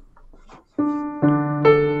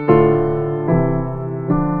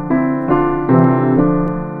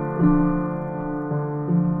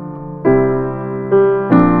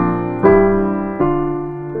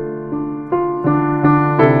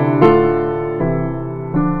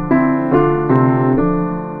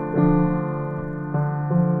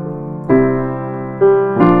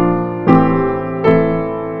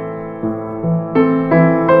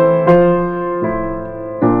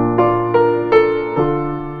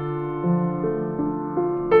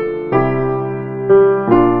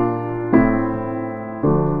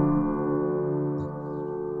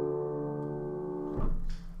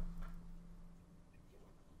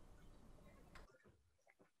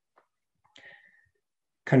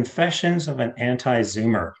 Confessions of an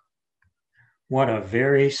Anti-Zoomer. What a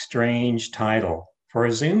very strange title for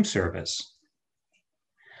a Zoom service.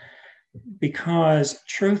 Because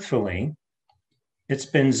truthfully, it's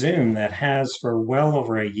been Zoom that has for well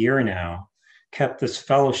over a year now kept this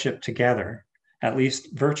fellowship together, at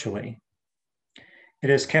least virtually. It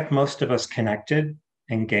has kept most of us connected,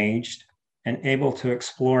 engaged, and able to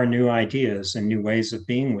explore new ideas and new ways of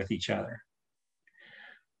being with each other.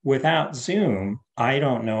 Without Zoom, I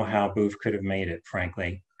don't know how Booth could have made it,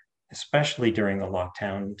 frankly, especially during the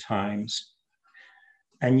lockdown times.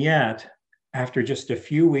 And yet, after just a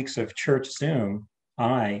few weeks of church Zoom,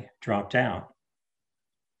 I dropped out.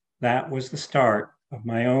 That was the start of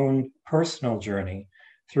my own personal journey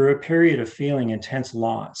through a period of feeling intense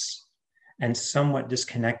loss and somewhat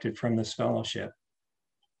disconnected from this fellowship.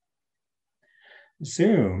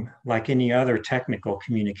 Zoom, like any other technical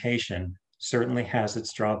communication, certainly has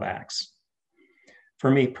its drawbacks. For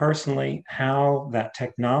me personally, how that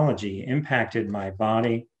technology impacted my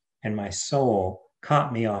body and my soul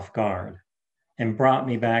caught me off guard and brought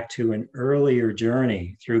me back to an earlier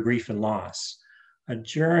journey through grief and loss, a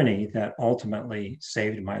journey that ultimately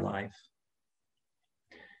saved my life.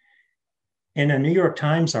 In a New York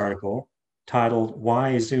Times article titled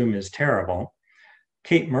 "Why Zoom is Terrible,"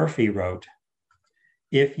 Kate Murphy wrote,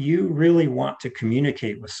 "If you really want to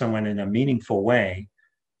communicate with someone in a meaningful way,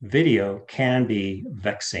 video can be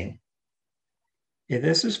vexing.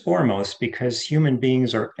 This is foremost because human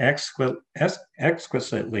beings are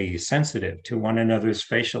exquisitely sensitive to one another's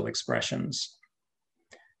facial expressions.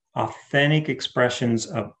 Authentic expressions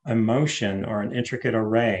of emotion are an intricate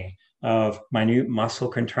array of minute muscle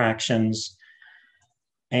contractions,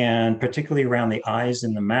 and particularly around the eyes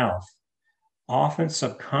and the mouth, often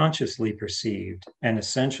subconsciously perceived and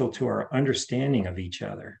essential to our understanding of each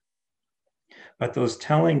other. But those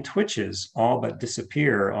telling twitches all but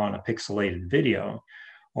disappear on a pixelated video,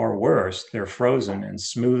 or worse, they're frozen and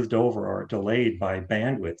smoothed over or delayed by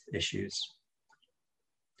bandwidth issues.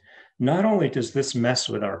 Not only does this mess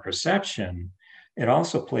with our perception, it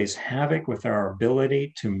also plays havoc with our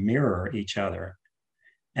ability to mirror each other.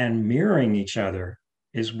 And mirroring each other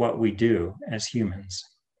is what we do as humans.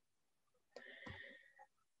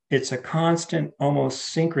 It's a constant, almost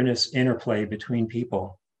synchronous interplay between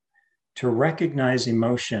people. To recognize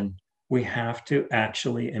emotion, we have to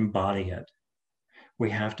actually embody it. We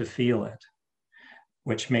have to feel it,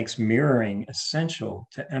 which makes mirroring essential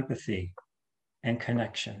to empathy and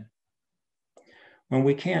connection. When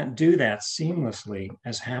we can't do that seamlessly,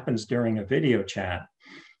 as happens during a video chat,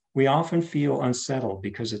 we often feel unsettled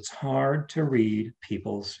because it's hard to read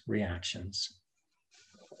people's reactions.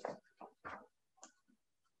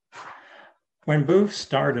 When Booth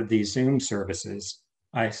started these Zoom services,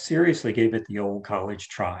 I seriously gave it the old college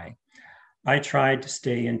try. I tried to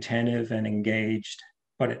stay attentive and engaged,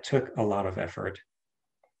 but it took a lot of effort.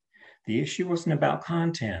 The issue wasn't about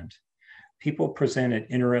content. People presented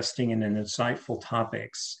interesting and insightful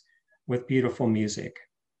topics with beautiful music.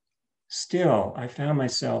 Still, I found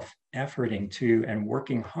myself efforting to and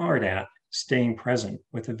working hard at staying present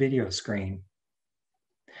with a video screen.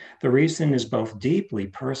 The reason is both deeply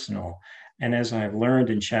personal and, as I've learned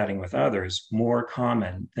in chatting with others, more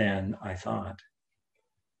common than I thought.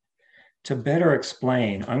 To better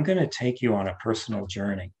explain, I'm going to take you on a personal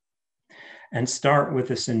journey and start with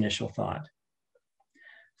this initial thought.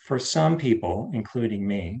 For some people, including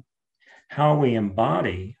me, how we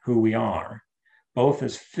embody who we are both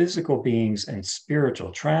as physical beings and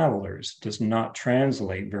spiritual travelers, does not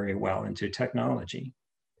translate very well into technology.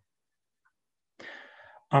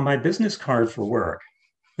 On my business card for work,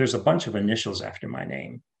 there's a bunch of initials after my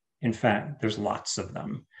name. In fact, there's lots of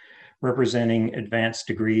them, representing advanced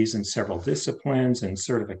degrees in several disciplines and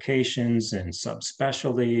certifications and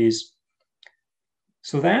subspecialties.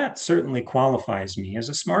 So that certainly qualifies me as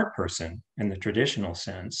a smart person in the traditional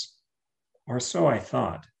sense, or so I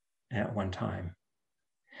thought at one time.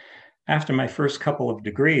 After my first couple of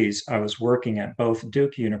degrees, I was working at both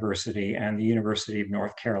Duke University and the University of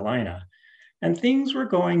North Carolina, and things were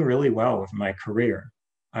going really well with my career.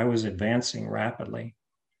 I was advancing rapidly.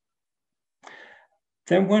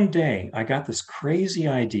 Then one day, I got this crazy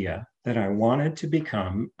idea that I wanted to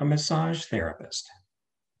become a massage therapist.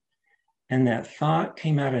 And that thought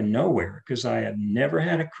came out of nowhere because I had never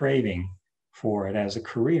had a craving for it as a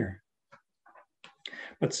career.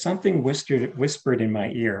 But something whispered in my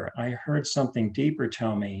ear. I heard something deeper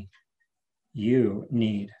tell me, you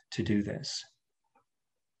need to do this.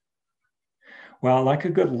 Well, like a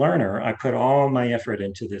good learner, I put all my effort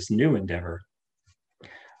into this new endeavor.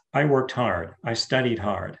 I worked hard. I studied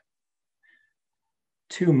hard.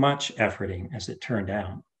 Too much efforting, as it turned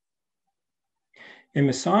out. In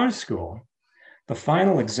massage school, the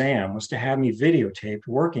final exam was to have me videotaped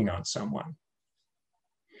working on someone.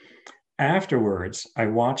 Afterwards, I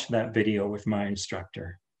watched that video with my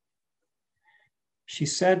instructor. She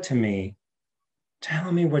said to me,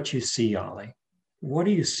 "Tell me what you see, Ahley. What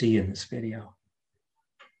do you see in this video?"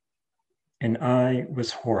 And I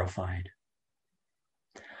was horrified.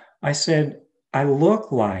 I said, "I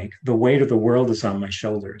look like the weight of the world is on my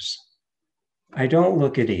shoulders. I don't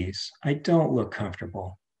look at ease. I don't look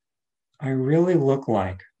comfortable. I really look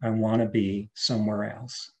like I want to be somewhere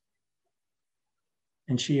else."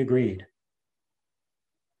 And she agreed.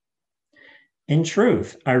 In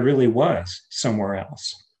truth, I really was somewhere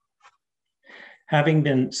else. Having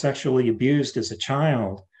been sexually abused as a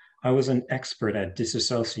child, I was an expert at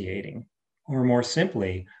disassociating, or more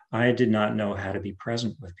simply, I did not know how to be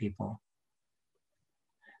present with people.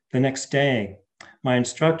 The next day, my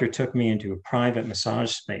instructor took me into a private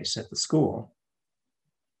massage space at the school.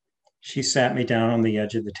 She sat me down on the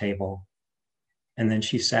edge of the table, and then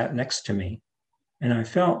she sat next to me, and I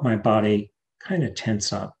felt my body kind of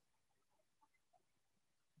tense up.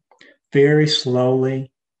 Very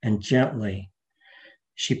slowly and gently,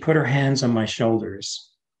 she put her hands on my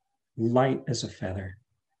shoulders, light as a feather,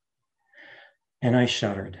 and I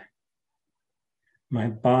shuddered. My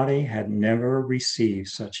body had never received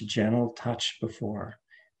such gentle touch before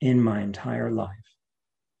in my entire life.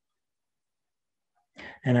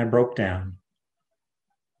 And I broke down.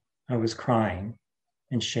 I was crying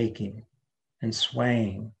and shaking and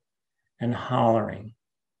swaying and hollering.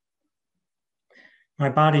 My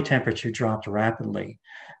body temperature dropped rapidly,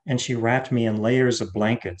 and she wrapped me in layers of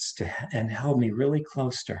blankets and held me really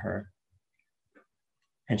close to her.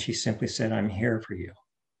 And she simply said, "I'm here for you."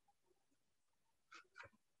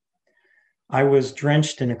 I was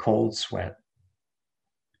drenched in a cold sweat,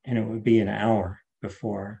 and it would be an hour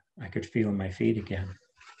before I could feel my feet again.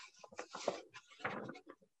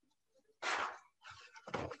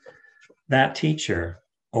 That teacher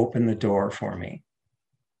opened the door for me.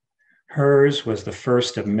 Hers was the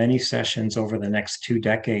first of many sessions over the next 2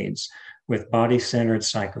 decades with body-centered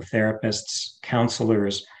psychotherapists,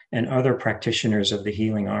 counselors, and other practitioners of the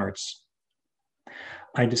healing arts.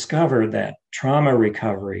 I discovered that trauma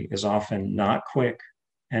recovery is often not quick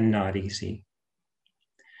and not easy.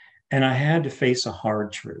 And I had to face a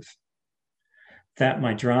hard truth, that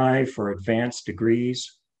my drive for advanced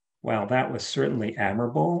degrees, while that was certainly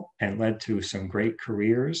admirable and led to some great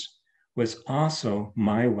careers, was also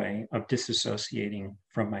my way of disassociating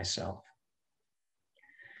from myself.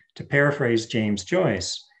 To paraphrase James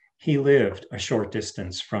Joyce, he lived a short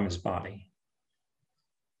distance from his body.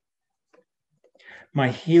 My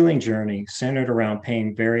healing journey centered around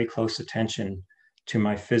paying very close attention to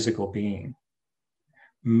my physical being.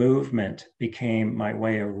 Movement became my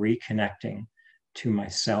way of reconnecting to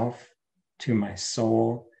myself, to my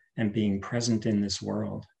soul, and being present in this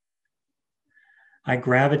world. I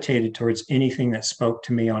gravitated towards anything that spoke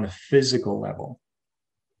to me on a physical level.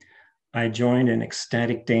 I joined an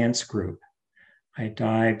ecstatic dance group. I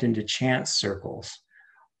dived into chant circles.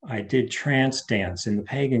 I did trance dance in the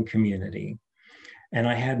pagan community. And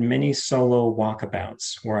I had many solo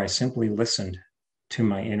walkabouts where I simply listened to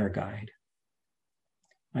my inner guide.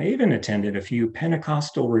 I even attended a few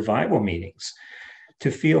Pentecostal revival meetings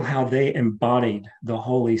to feel how they embodied the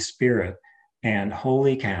Holy Spirit, and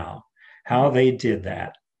holy cow, how they did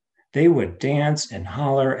that. They would dance and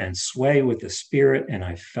holler and sway with the spirit, and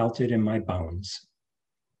I felt it in my bones.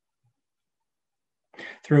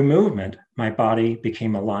 Through movement, my body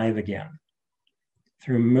became alive again.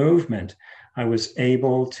 Through movement, I was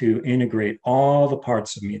able to integrate all the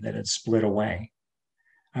parts of me that had split away.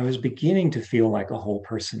 I was beginning to feel like a whole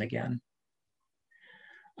person again.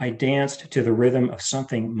 I danced to the rhythm of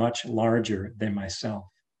something much larger than myself.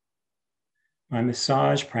 My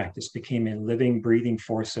massage practice became a living, breathing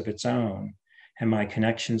force of its own, and my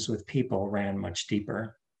connections with people ran much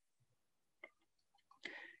deeper.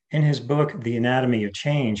 In his book, The Anatomy of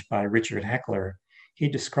Change by Richard Heckler, he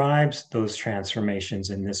describes those transformations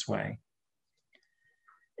in this way.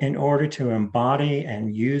 In order to embody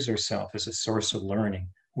and use ourselves as a source of learning,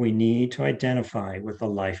 we need to identify with the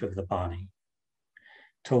life of the body.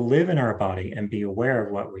 To live in our body and be aware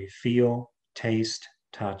of what we feel, taste,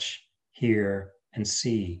 touch, hear, and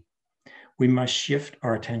see, we must shift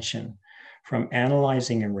our attention from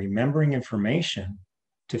analyzing and remembering information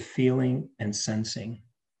to feeling and sensing.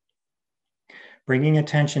 Bringing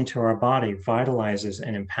attention to our body vitalizes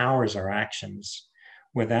and empowers our actions.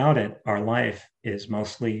 Without it, our life is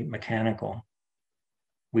mostly mechanical.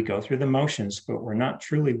 We go through the motions, but we're not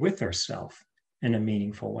truly with ourselves in a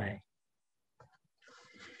meaningful way.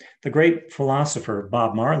 The great philosopher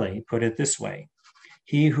Bob Marley put it this way: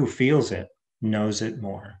 he who feels it knows it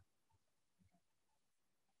more.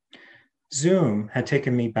 Zoom had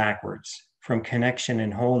taken me backwards from connection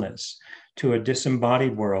and wholeness to a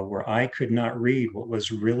disembodied world where I could not read what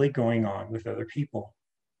was really going on with other people.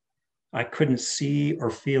 I couldn't see or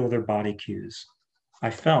feel their body cues. I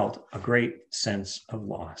felt a great sense of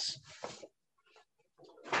loss.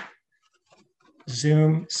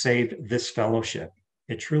 Zoom saved this fellowship.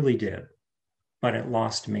 It truly did, but it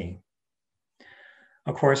lost me.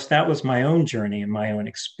 Of course, that was my own journey and my own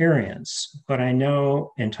experience, but I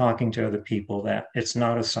know in talking to other people that it's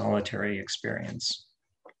not a solitary experience.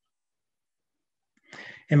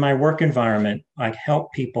 In my work environment, I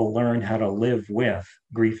help people learn how to live with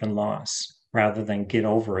grief and loss rather than get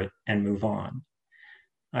over it and move on.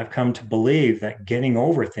 I've come to believe that getting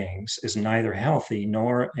over things is neither healthy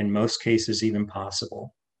nor, in most cases, even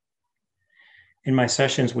possible. In my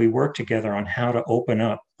sessions, we work together on how to open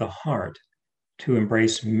up the heart to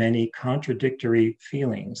embrace many contradictory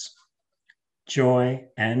feelings, joy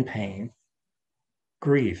and pain,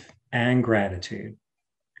 grief and gratitude,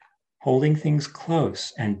 holding things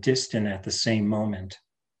close and distant at the same moment.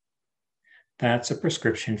 That's a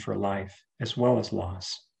prescription for life as well as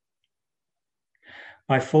loss.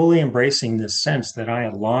 By fully embracing this sense that I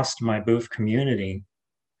had lost my booth community,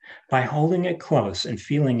 by holding it close and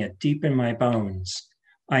feeling it deep in my bones,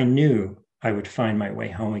 I knew I would find my way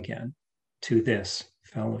home again to this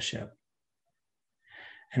fellowship.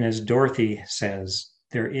 And as Dorothy says,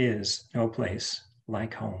 there is no place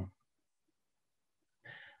like home.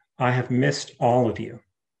 I have missed all of you,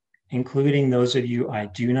 including those of you I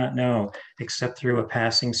do not know, except through a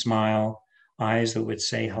passing smile, eyes that would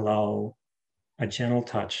say hello, a gentle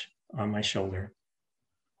touch on my shoulder.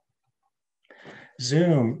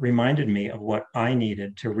 Zoom reminded me of what I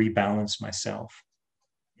needed to rebalance myself,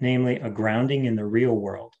 namely a grounding in the real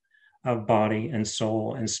world of body and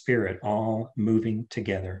soul and spirit all moving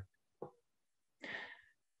together.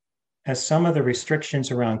 As some of the restrictions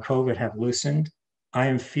around COVID have loosened, I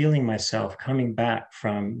am feeling myself coming back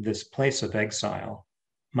from this place of exile,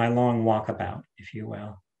 my long walkabout, if you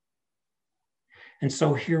will. And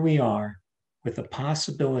so here we are with the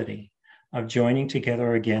possibility of joining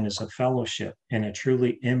together again as a fellowship in a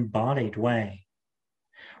truly embodied way,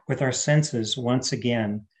 with our senses once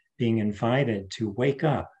again being invited to wake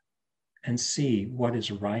up and see what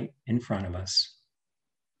is right in front of us.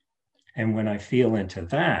 And when I feel into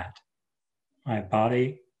that, my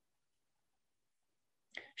body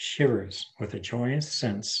shivers with a joyous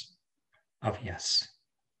sense of yes.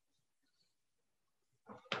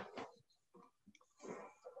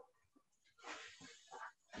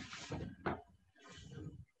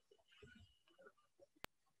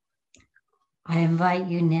 I invite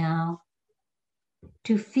you now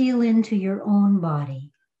to feel into your own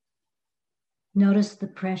body. Notice the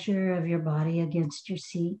pressure of your body against your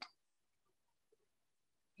seat,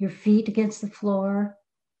 your feet against the floor.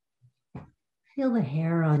 Feel the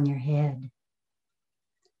hair on your head.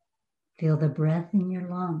 Feel the breath in your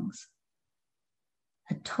lungs.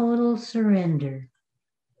 A total surrender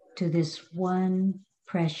to this one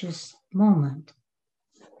precious moment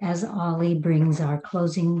as Ahley brings our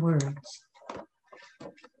closing words.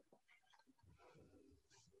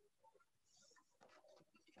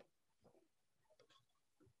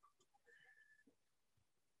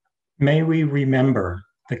 May we remember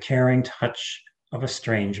the caring touch of a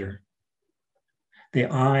stranger, the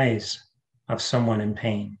eyes of someone in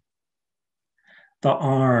pain, the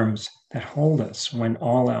arms that hold us when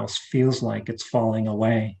all else feels like it's falling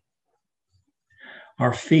away,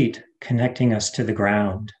 our feet connecting us to the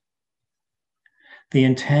ground, the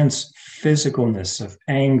intense physicalness of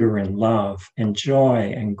anger and love and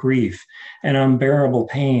joy and grief and unbearable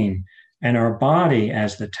pain, and our body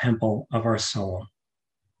as the temple of our soul.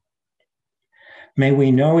 May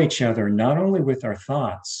we know each other not only with our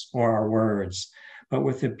thoughts or our words, but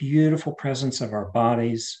with the beautiful presence of our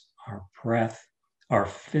bodies, our breath, our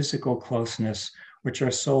physical closeness, which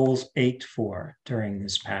our souls ached for during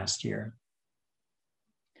this past year.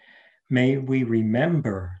 May we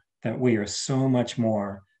remember that we are so much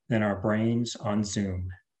more than our brains on Zoom.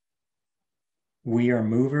 We are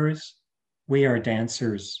movers, we are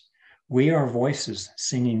dancers, we are voices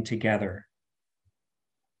singing together.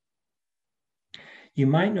 You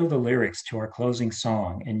might know the lyrics to our closing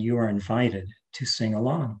song, and you are invited to sing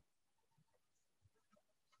along.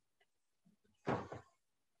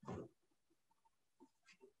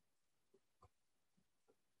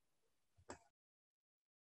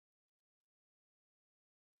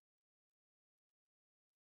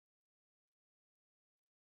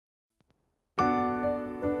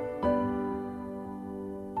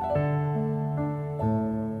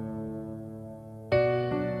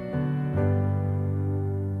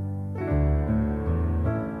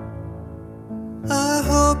 I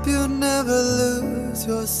hope you never lose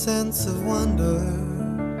your sense of wonder.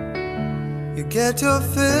 You get your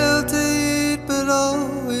fill to eat, but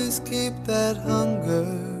always keep that hunger.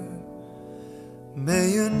 May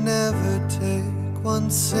you never take one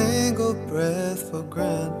single breath for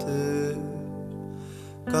granted.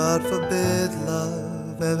 God forbid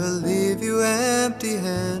love ever leave you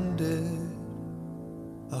empty-handed.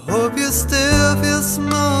 I hope you still feel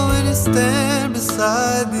small when you stand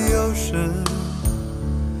beside the ocean.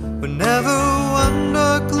 Whenever one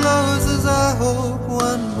door closes, I hope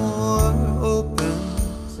one more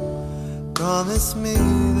opens. Promise me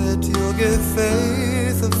that you'll give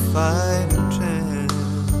faith a fighting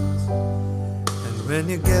chance. And when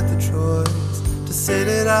you get the choice to sit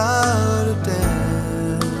it out or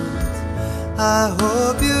dance, I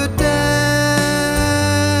hope you dance.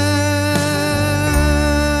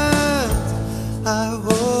 I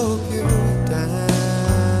hope you dance.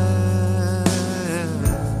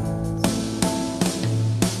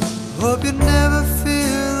 Hope you never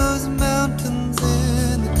feel those mountains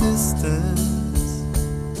in the distance.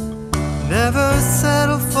 Never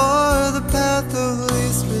settle for the path of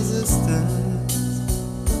least resistance.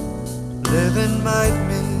 Living might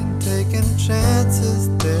mean taking chances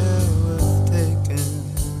they're worth taking.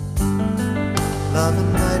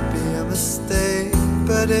 Loving might be a mistake,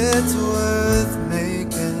 but it's worth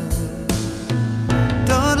making.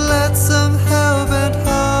 Don't let some hell-bent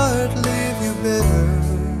heart leave you bitter.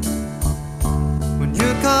 When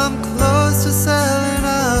you come close to selling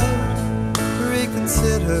out,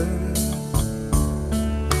 reconsider.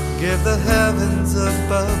 Give the heavens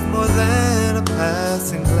above more than a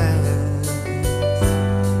passing glance.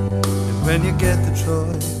 And when you get the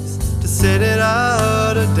choice to sit it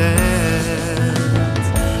out or dance,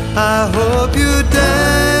 I hope you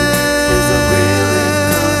dance.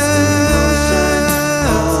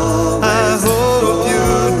 I hope you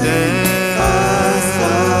dance.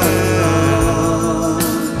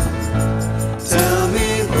 Tell me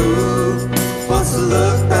who wants to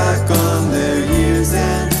look back on their years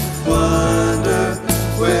and wonder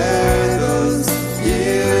where those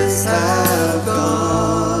years have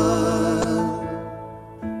gone.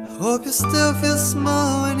 I hope you still feel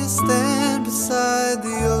small when you stand beside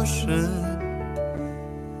the ocean.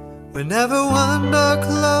 Whenever one door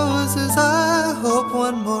closes, I hope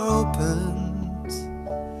one more opens.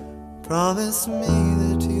 Promise me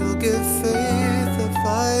that you'll give faith a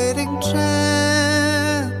fighting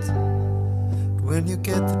chance. But when you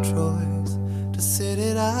get the choice to sit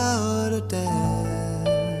it out or dance,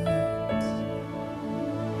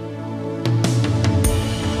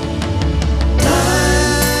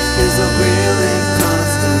 life is a wheeling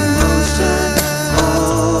constant motion.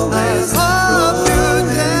 Always hope you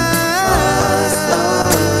dance.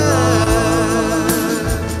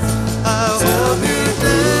 I hope you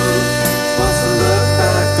dance. Wants to look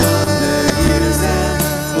back on their years and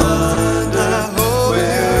wonder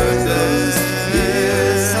where those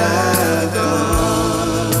years have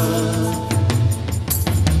gone.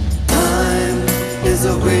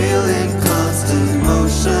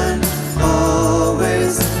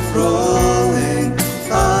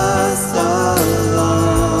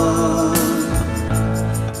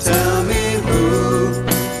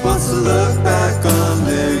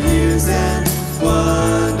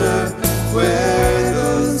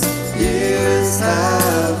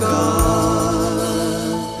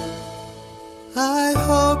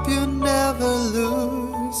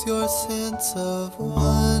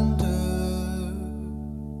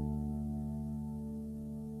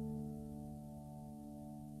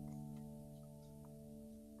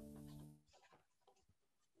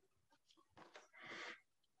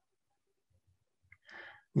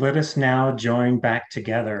 Let us now join back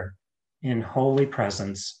together in holy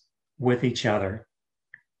presence with each other.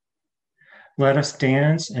 Let us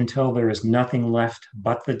dance until there is nothing left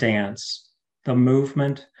but the dance, the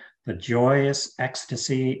movement, the joyous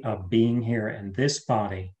ecstasy of being here in this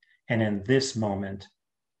body and in this moment.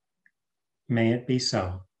 May it be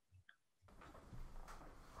so.